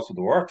some results with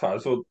the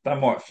Waratahs, or they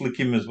might flick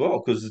him as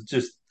well because it's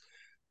just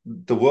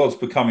the world's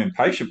become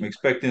impatient. We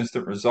expect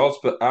instant results,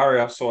 but are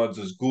our sides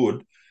as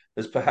good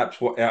as perhaps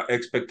what our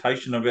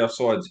expectation of our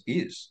sides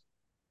is?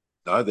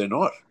 No, they're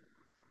not.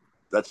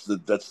 That's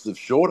the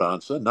short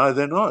answer. No,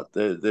 they're not.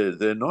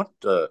 They're not.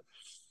 They're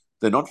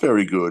not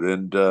very good.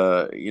 And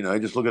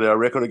just look at our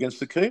record against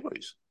the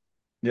Kiwis.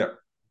 Yeah,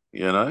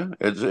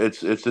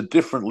 It's a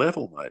different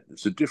level, mate.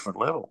 It's a different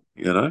level.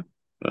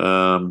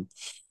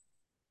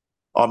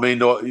 I mean,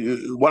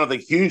 one of the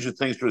hugest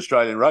things for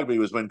Australian rugby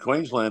was when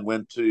Queensland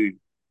went to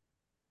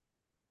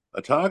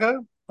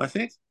Otago, I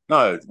think.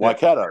 No, yeah,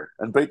 Waikato,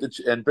 and beat the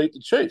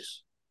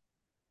Chiefs.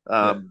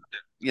 yeah,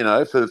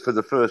 For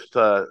the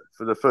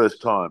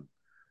first time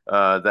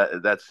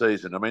that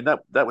season. I mean,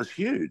 that was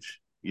huge.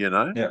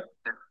 yeah,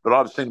 But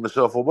I was thinking to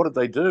myself, well, what did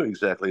they do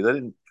exactly? They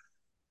didn't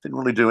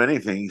really do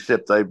anything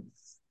except they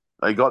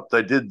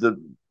did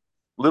the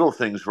little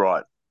things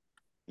right.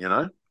 You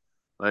know,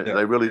 they yeah,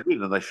 they really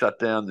did, and they shut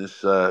down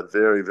this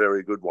very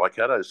very good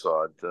Waikato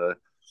side.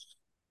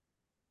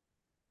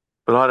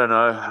 But I don't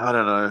know. I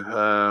don't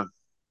know.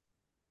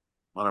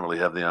 I don't really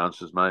have the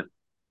answers, mate.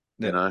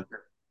 You yeah, know,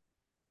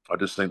 I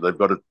just think they've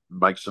got to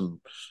make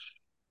some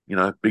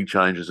big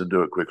changes and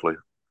do it quickly.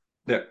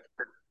 yeah.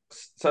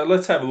 So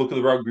let's have a look at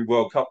the Rugby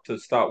World Cup to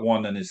start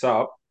winding this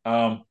up.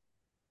 I'm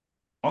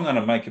going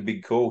to make a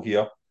big call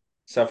here.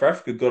 South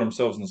Africa got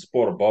themselves in the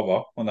spot of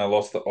bother when they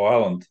lost to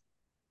Ireland.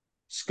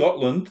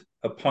 Scotland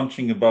are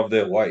punching above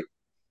their weight.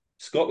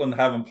 Scotland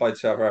haven't played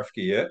South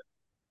Africa yet.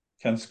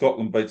 Can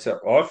Scotland beat South?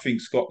 I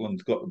think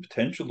Scotland's got the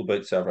potential to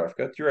beat South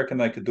Africa. Do you reckon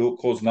they could do it,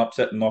 cause an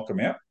upset, and knock them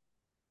out?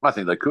 I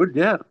think they could.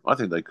 Yeah, I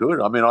think they could.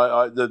 I mean,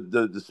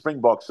 the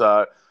Springboks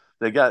are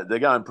they're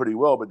going pretty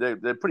well, but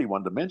they're pretty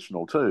one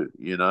dimensional too.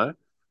 Yeah,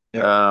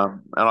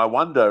 And I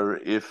wonder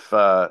if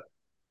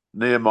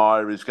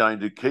Nehemiah is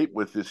going to keep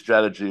with this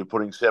strategy of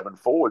putting seven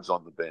forwards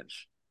on the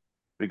bench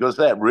because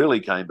that really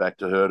came back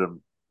to hurt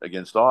them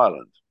against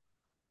Ireland.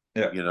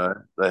 yeah,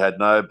 They had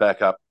no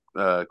backup.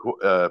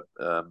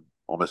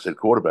 Almost said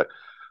quarterback,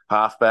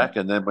 halfback,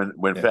 and then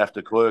when yeah, Faf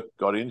de Klerk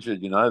got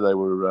injured, they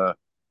were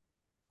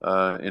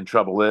in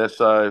trouble there.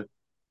 So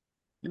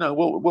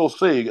we'll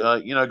see.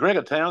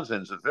 Gregor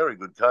Townsend's a very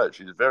good coach.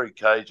 He's a very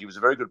cagey. He was a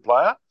very good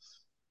player,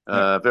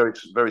 yeah, very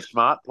very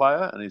smart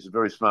player, and he's a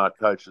very smart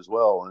coach as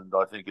well. And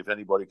I think if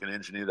anybody can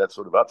engineer that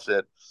sort of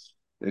upset,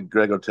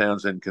 Gregor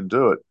Townsend can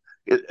do it.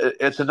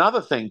 It's another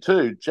thing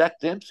too. Jack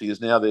Dempsey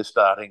is now their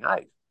starting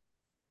eight,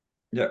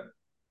 yeah.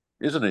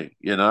 isn't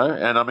he? And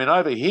I mean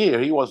over here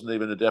he wasn't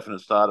even a definite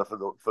starter for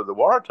the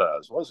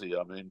Waratahs, was he?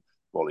 I mean,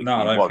 well No, I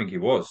he don't was. think he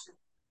was.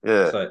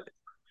 Yeah, So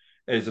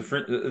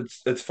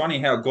it's funny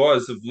how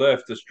guys have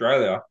left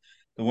Australia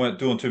that weren't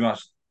doing too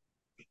much.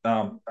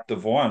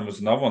 Devine was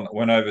another one that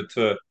went over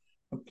to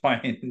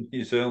playing in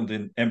New Zealand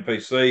in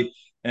NPC,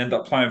 ended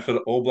up playing for the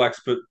All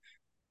Blacks, but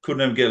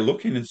couldn't even get a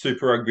look in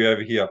Super Rugby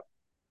over here.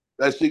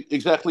 that's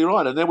exactly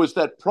right. And there was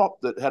that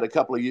prop that had a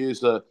couple of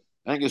years.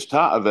 Angus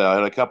Tartaval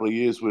had a couple of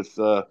years with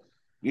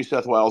New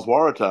South Wales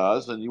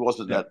Waratahs, and he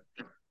wasn't Yeah.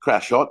 that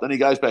crash shot. Then he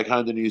goes back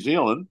home to New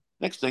Zealand.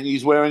 Next thing,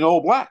 he's wearing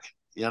all black.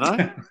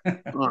 I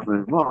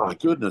mean, my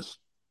goodness.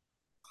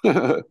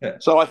 Yeah.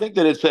 So I think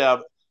that it's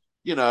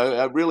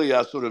really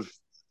our sort of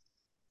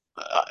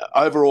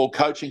overall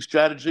coaching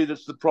strategy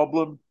that's the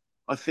problem.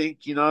 I think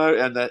and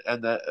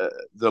that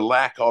the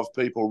lack of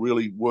people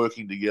really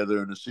working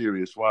together in a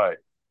serious way.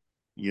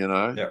 You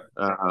know, Yeah.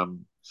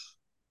 um,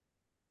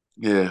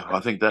 yeah, I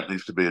think that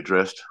needs to be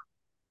addressed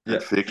and Yeah.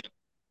 fixed.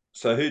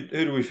 So who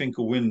do we think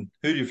will win?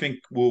 Who do you think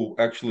will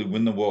actually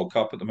win the World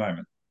Cup at the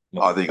moment?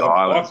 Look, I think I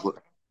oh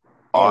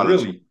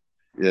Ireland's, really?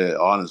 yeah,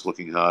 Ireland's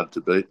looking hard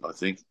to beat. I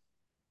think.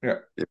 Yeah.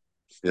 Yeah,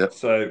 yeah.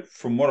 So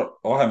from what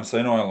I haven't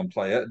seen Ireland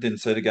play yet, didn't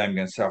see the game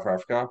against South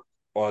Africa.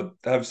 I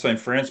have seen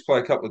France play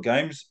a couple of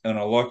games, and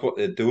I like what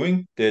they're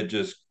doing. They're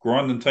just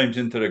grinding teams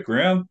into the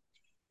ground,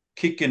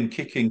 kicking,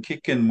 kicking,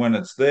 kicking when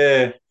it's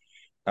there.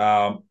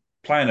 Um,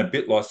 Playing a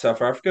bit like South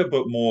Africa,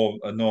 but more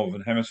a Northern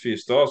Hemisphere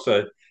style.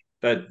 So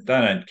they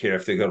don't care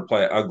if they've got to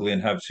play it ugly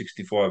and have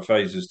 65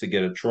 phases to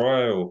get a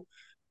try or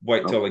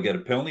wait No. till they get a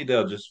penalty.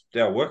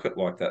 They'll work it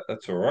like that.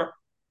 That's all right.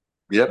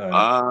 Yep.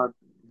 So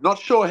Not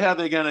sure how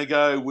they're going to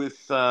go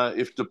with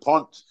if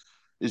Dupont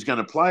is going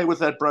to play with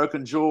that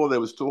broken jaw. There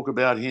was talk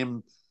about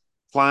him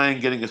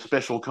playing, getting a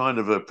special kind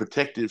of a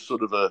protective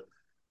sort of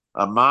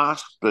a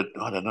mask, but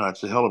I don't know.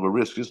 It's a hell of a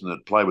risk, isn't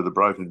it? Play with a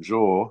broken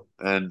jaw,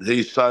 and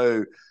he's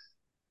so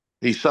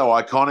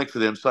iconic for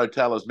them, so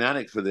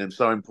talismanic for them,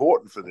 so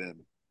important for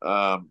them.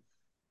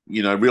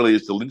 Really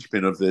is the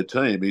linchpin of their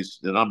team. He's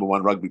the number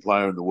one rugby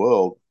player in the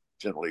world,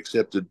 generally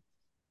accepted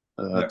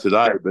yeah,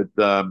 today. But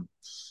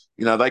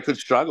they could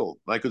struggle.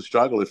 They could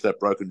struggle if that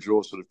broken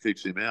jaw sort of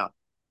keeps him out.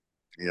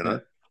 You yeah.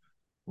 know.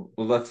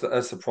 Well,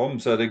 that's the problem.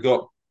 So they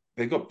got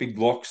big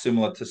locks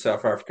similar to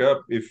South Africa.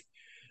 If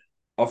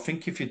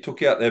you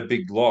took out their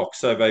big lock,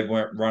 so they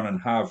weren't running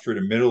hard through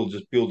the middle,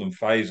 just building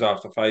phase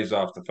after phase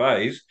after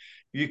phase,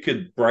 you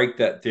could break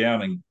that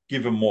down and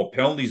give them more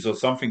penalties or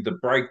something to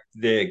break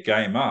their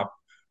game up.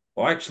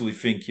 I actually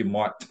think you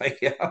might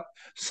take out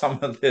some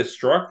of their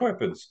strike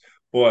weapons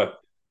by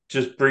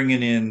just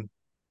bringing in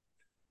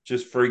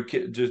just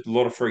a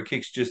lot of free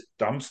kicks, just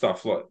dumb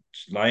stuff like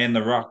lay in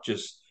the ruck,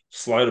 just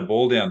slow the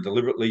ball down,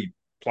 deliberately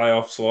play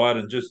offside,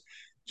 and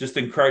just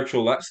encroach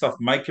all that stuff.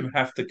 Make them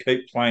have to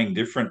keep playing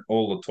different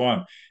all the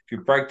time. If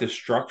you break the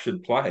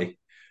structured play,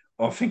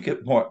 I think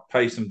it might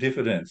pay some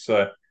dividends.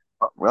 So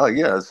Well,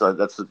 yeah. So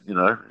that's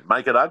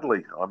make it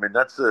ugly. I mean,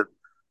 that's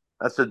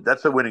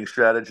a winning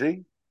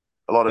strategy.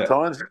 A lot of yeah,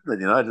 times,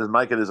 just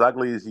make it as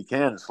ugly as you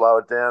can, slow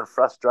it down,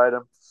 frustrate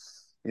them,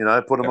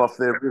 put them yeah, off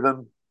their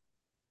rhythm,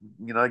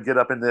 get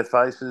up in their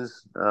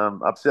faces,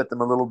 upset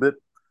them a little bit.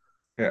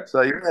 yeah,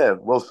 So yeah,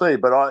 we'll see.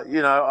 But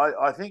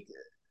I think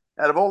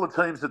out of all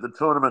the teams at the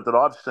tournament that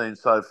I've seen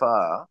so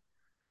far,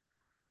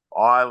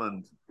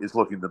 Ireland is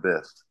looking the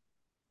best.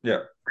 yeah.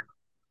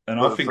 And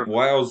For,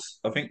 for,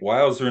 I think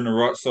Wales are in the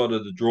right side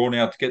of the draw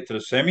now to get to the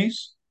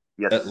semis,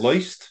 at yes,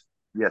 least.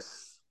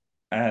 yes,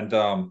 And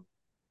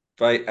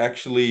they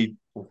actually,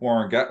 with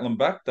Warren Gatland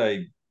back,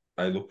 they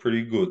look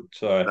pretty good.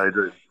 So they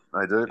do,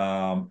 they do.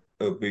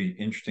 it'll be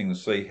interesting to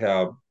see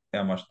how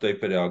much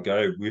deeper they'll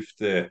go with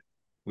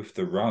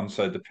the run.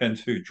 So it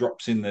depends who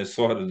drops in their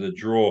side of the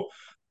draw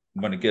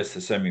when it gets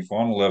to semi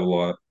final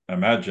level, I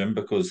imagine,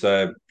 because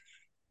they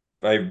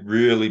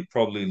really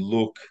probably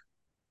look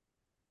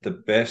the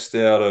best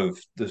out of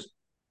the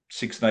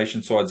Six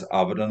Nation sides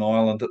other than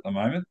Ireland at the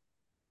moment.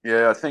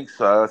 Yeah, I think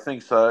so. I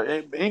think so.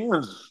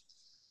 England's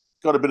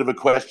got a bit of a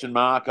question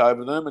mark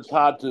over them. It's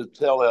hard to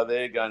tell how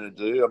they're going to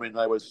do. I mean,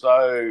 they were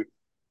so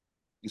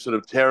sort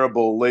of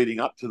terrible leading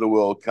up to the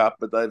World Cup,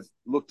 but they've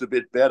looked a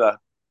bit better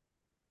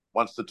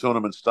once the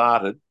tournament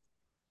started.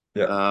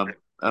 Yeah,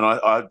 And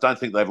I don't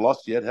think they've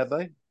lost yet, have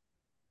they?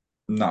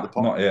 The no,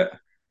 pot? not yet.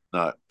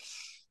 No.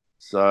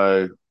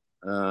 So,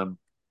 um,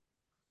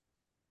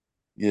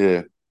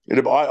 yeah.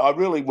 I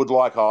really would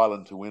like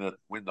Ireland to win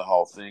the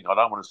whole thing. I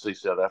don't want to see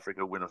South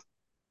Africa win a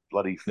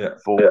bloody Yeah,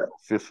 fourth,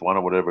 fifth one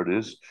or whatever it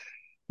is.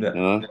 yeah.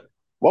 You know,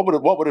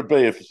 what would it be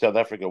if South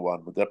Africa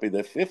won? Would that be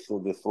their fifth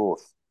or their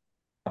fourth?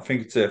 I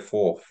think it's their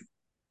fourth.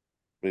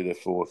 Be their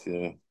fourth,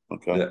 yeah.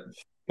 Okay. Yeah,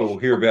 but we'll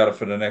hear about it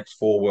for the next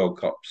four World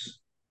Cups.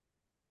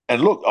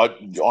 And look,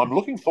 I'm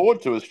looking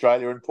forward to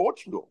Australia and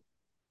Portugal.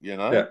 You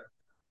know, Yeah,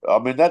 I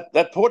mean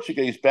that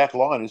Portuguese back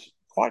line is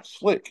quite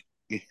slick.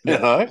 You yeah,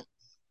 know,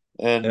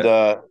 and yeah.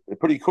 they're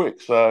pretty quick.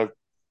 So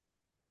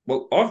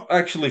Well, I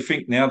actually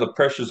think now the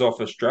pressure's off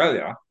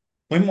Australia.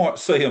 We might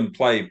see them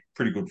play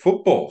pretty good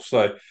football.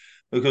 So,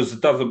 because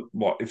it doesn't,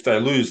 what if they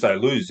lose, they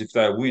lose. If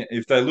they win,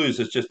 if they lose,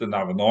 it's just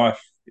another knife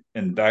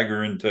and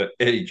dagger into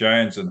Eddie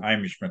Jones and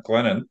Hamish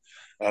McLennan.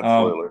 Um,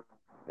 absolutely,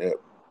 yeah,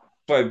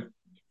 so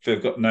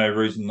they've got no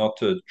reason not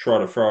to try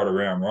to throw it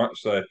around, right?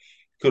 So,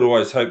 could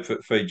always hope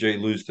that Fiji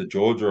lose to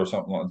Georgia or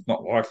something like. It's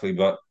not likely,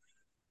 but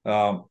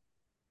um,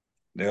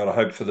 they got to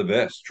hope for the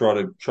best. Try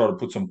to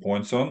put some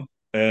points on,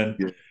 and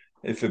yeah,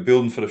 if they're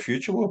building for the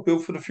future, well,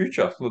 build for the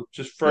future. Look,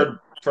 just yeah,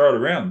 throw it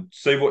around,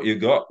 see what you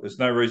got. There's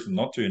no reason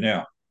not to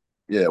now.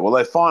 yeah. Well,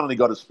 they finally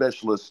got a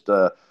specialist.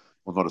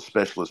 Well, not a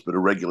specialist, but a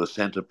regular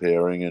centre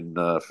pairing in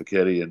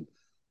Fiketti and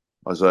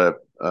Isaiah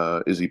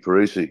Izzy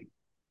Parisi.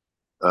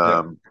 Yeah,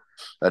 Um,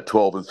 at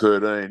 12 and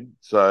 13.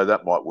 So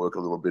that might work a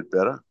little bit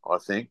better, I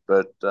think.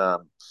 But,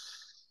 Tom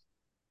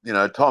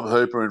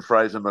Hooper and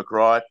Fraser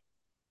McWright,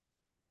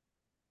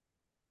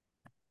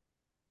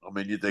 I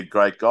mean, they're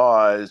great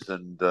guys.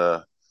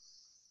 Um,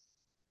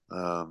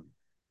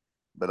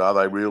 but are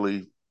they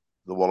really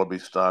the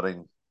Wallabies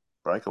starting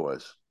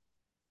breakaways?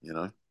 You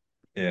know,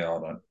 yeah. I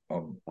don't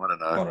know. I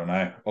don't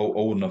know. I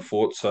wouldn't have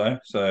thought so.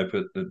 So,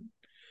 but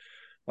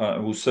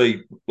we'll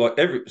see. Like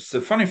so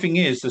the funny thing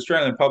is, the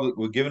Australian public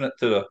were giving it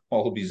to the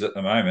Wallabies at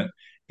the moment.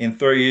 In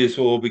 3 years,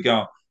 we'll all be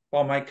going,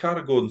 "Oh, mate,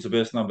 Carter Gordon's the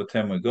best number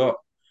 10 we got."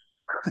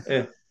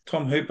 Yeah,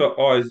 Tom Hooper.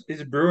 Oh,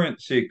 he's a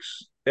brilliant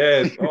six.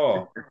 Yeah.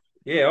 Oh,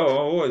 yeah.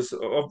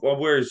 I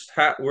wear his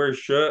hat, wear his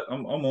shirt.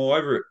 I'm all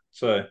over it.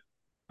 So,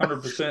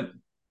 100%.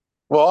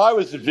 Well,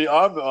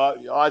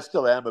 I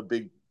still am a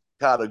big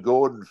Carter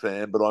Gordon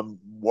fan, but I'm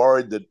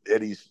worried that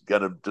Eddie's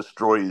going to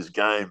destroy his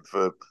game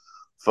for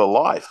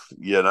life.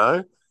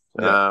 Yeah,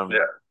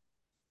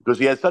 Because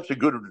he had such a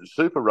good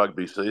Super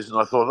Rugby season.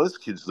 I thought this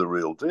kid's the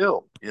real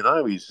deal.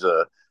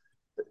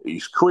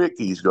 He's quick.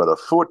 He's got a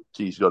foot.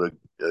 He's got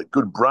a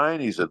good brain.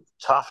 He's a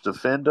tough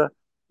defender.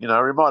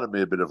 Reminded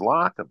me a bit of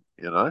Larkham.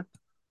 yeah,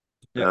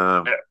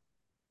 Yeah.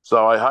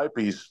 So I hope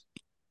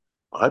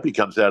he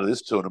comes out of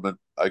this tournament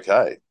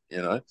okay. I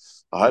yeah.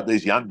 hope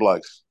these young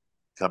blokes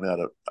come out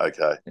of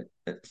okay.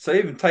 So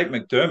even Tate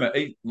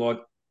McDermott,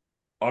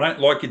 I don't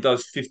like he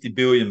does 50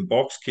 billion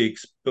box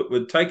kicks, but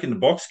we're taking the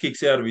box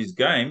kicks out of his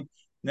game,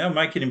 now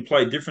making him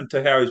play different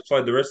to how he's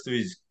played the rest of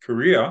his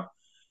career.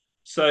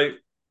 So,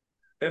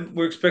 and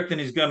we're expecting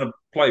he's going to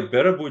play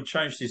better, but we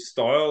changed his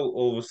style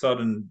all of a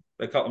sudden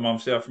a couple of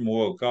months out from the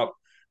World Cup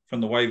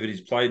from the way that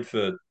he's played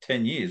for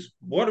 10 years.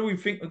 Why do we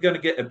think we're going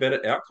to get a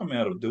better outcome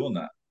out of doing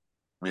that?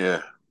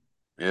 Yeah,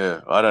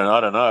 yeah. I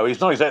don't know.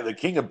 He's not exactly the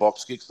king of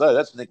box kicks though.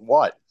 That's Nick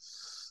White,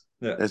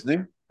 Yeah. isn't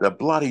he? the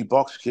bloody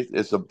box kick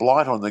is a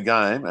blight on the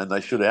game, and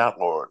they should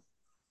outlaw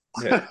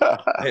Yeah.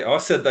 it. Yeah, I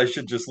said they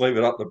should just leave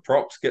it up the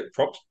props, get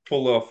props,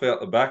 pull off out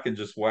the back, and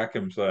just whack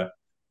them. So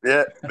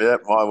Yeah, yeah,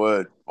 my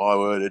word, my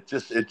word.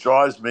 It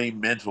drives me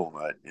mental,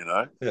 mate.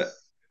 yeah,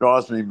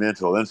 Drives me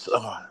mental.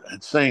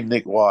 And seeing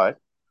Nick White,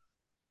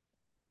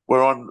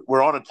 we're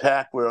on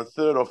attack. We're a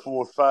third or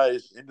fourth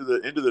phase into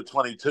the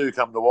 22.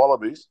 Come the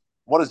Wallabies.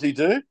 What does he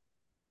do?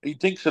 He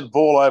dinks a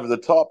ball over the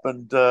top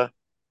and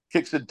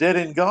kicks it dead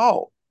in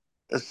goal.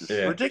 It's just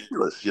yeah.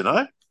 ridiculous.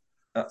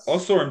 I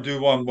saw him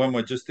do one when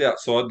we're just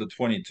outside the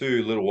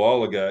 22 a little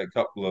while ago, a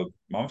couple of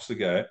months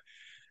ago.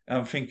 And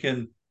I'm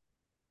thinking,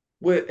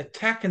 we're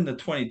attacking the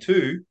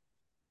 22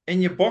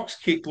 and your box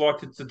kick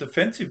like it's a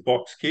defensive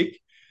box kick.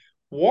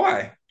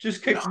 Why?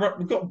 Just keep,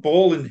 we've got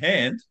ball in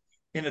hand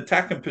in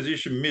attacking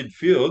position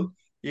midfield.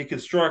 You can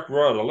strike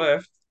right or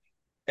left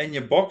and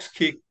your box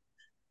kick,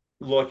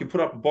 like you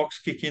put up a box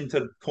kick into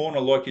the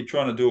corner like you're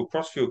trying to do a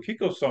crossfield kick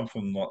or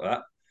something like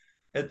that.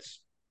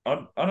 It's I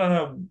don't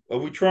know. Are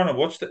we trying to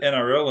watch the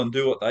NRL and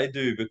do what they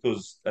do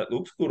because it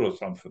looks good or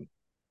something?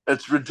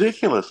 It's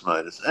ridiculous,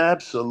 mate. It's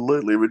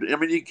absolutely ridiculous.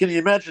 I mean, can you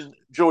imagine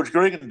George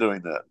Gregan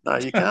doing that? No,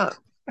 you can't.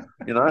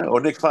 Or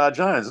Nick Farr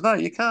Jones. No,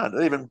 you can't.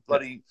 Even Yeah,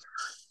 bloody,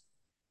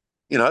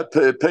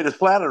 Peter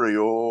Flattery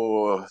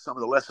or some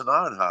of the lesser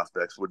known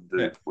halfbacks wouldn't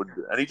yeah, do, wouldn't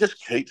do. And he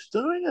just keeps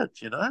doing it.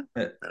 yeah.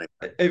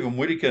 Anyway, Even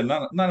Whitaker,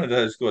 none of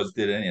those guys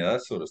did any of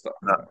that sort of stuff.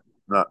 no,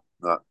 no,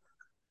 no,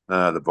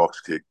 no, the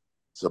box kick.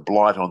 It's a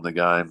blight on the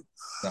game.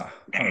 No,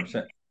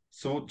 100%.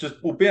 So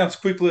we'll bounce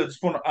quickly. I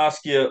just want to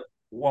ask you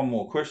one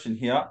more question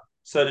here.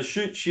 So the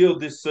shoot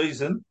shield this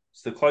season,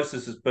 it's the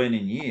closest it's been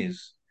in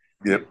years.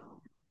 Yep.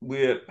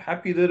 We're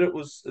happy that it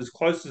was as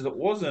close as it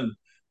was, and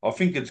I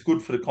think it's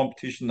good for the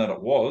competition that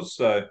it was.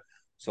 So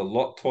it's a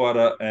lot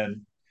tighter,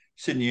 and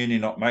Sydney Uni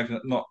not making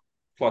it, not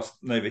plus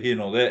neither here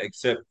nor there,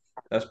 except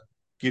that's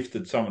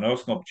gifted someone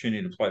else an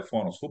opportunity to play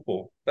finals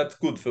football. That's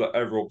good for the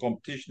overall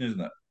competition,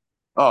 isn't it?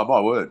 Oh, my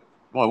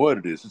word,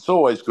 it is. It's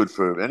always good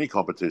for any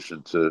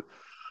competition to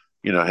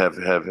have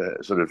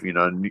sort of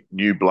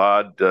new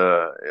blood,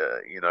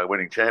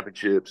 winning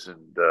championships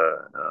and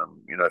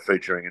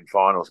featuring in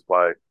finals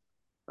play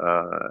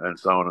and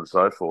so on and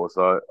so forth.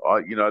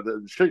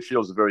 The Shoot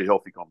Shield's a very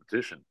healthy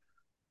competition,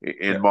 in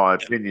Yeah, my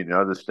opinion.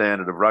 The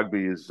standard of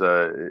rugby is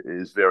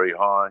very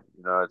high.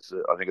 I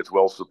think it's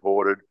well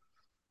supported,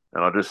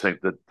 and I just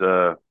think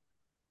that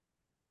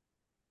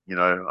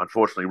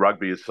unfortunately,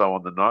 rugby is so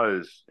on the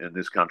nose in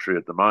this country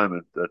at the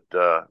moment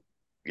that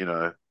you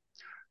know,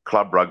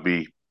 club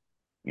rugby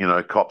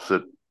cops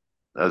it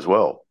as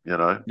well.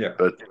 yeah,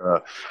 But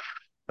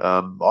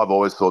I've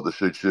always thought the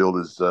Shoot Shield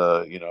is,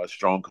 a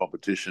strong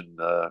competition,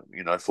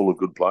 full of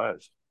good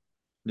players.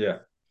 yeah.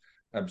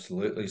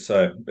 Absolutely.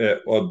 So yeah,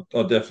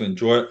 I definitely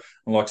enjoy it.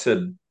 And like I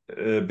said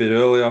a bit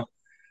earlier,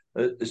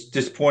 it's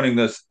disappointing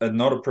that it's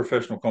not a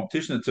professional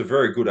competition. It's a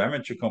very good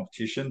amateur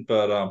competition,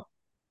 but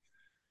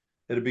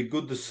it'd be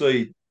good to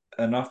see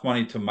enough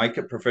money to make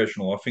it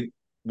professional. I think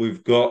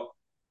we've got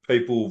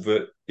people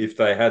that if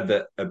they had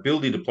that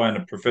ability to play in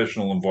a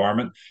professional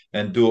environment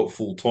and do it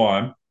full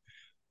time,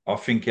 I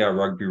think our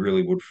rugby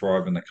really would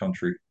thrive in the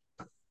country.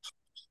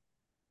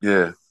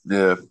 Yeah,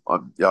 yeah,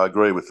 I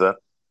agree with that.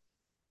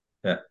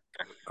 Yeah.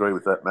 Agree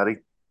with that, Matty.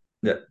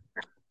 Yeah.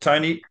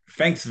 Tony,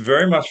 thanks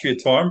very much for your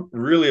time.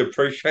 Really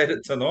appreciate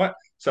it tonight.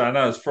 So I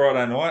know it's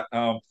Friday night.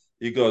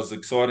 You guys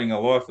exciting a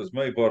life as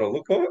me by the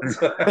look of it.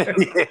 So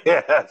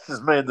Yeah, it's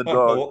just me and the not a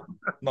dog. lot,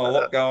 not a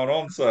lot going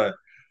on. So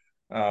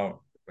Good on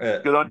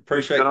you.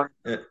 appreciate Good on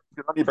you,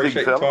 big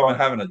appreciate your time fella. and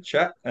having a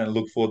chat, and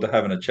look forward to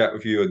having a chat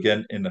with you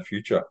again in the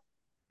future.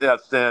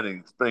 Outstanding.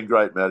 It's been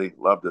great, Matty.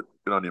 Loved it.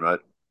 Good on you,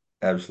 mate.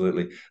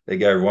 Absolutely. There you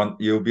go, everyone.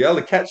 You'll be able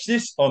to catch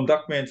this on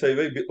Duckman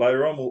TV a bit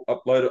later on. We'll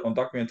upload it on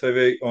Duckman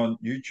TV on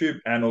YouTube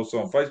and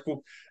also on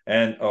Facebook.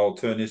 And I'll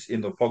turn this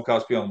into a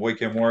podcast beyond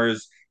Weekend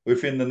Warriors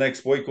within the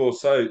next week or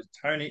so.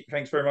 Tony,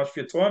 thanks very much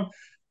for your time.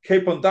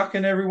 Keep on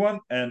ducking, everyone,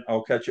 and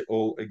I'll catch you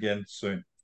all again soon.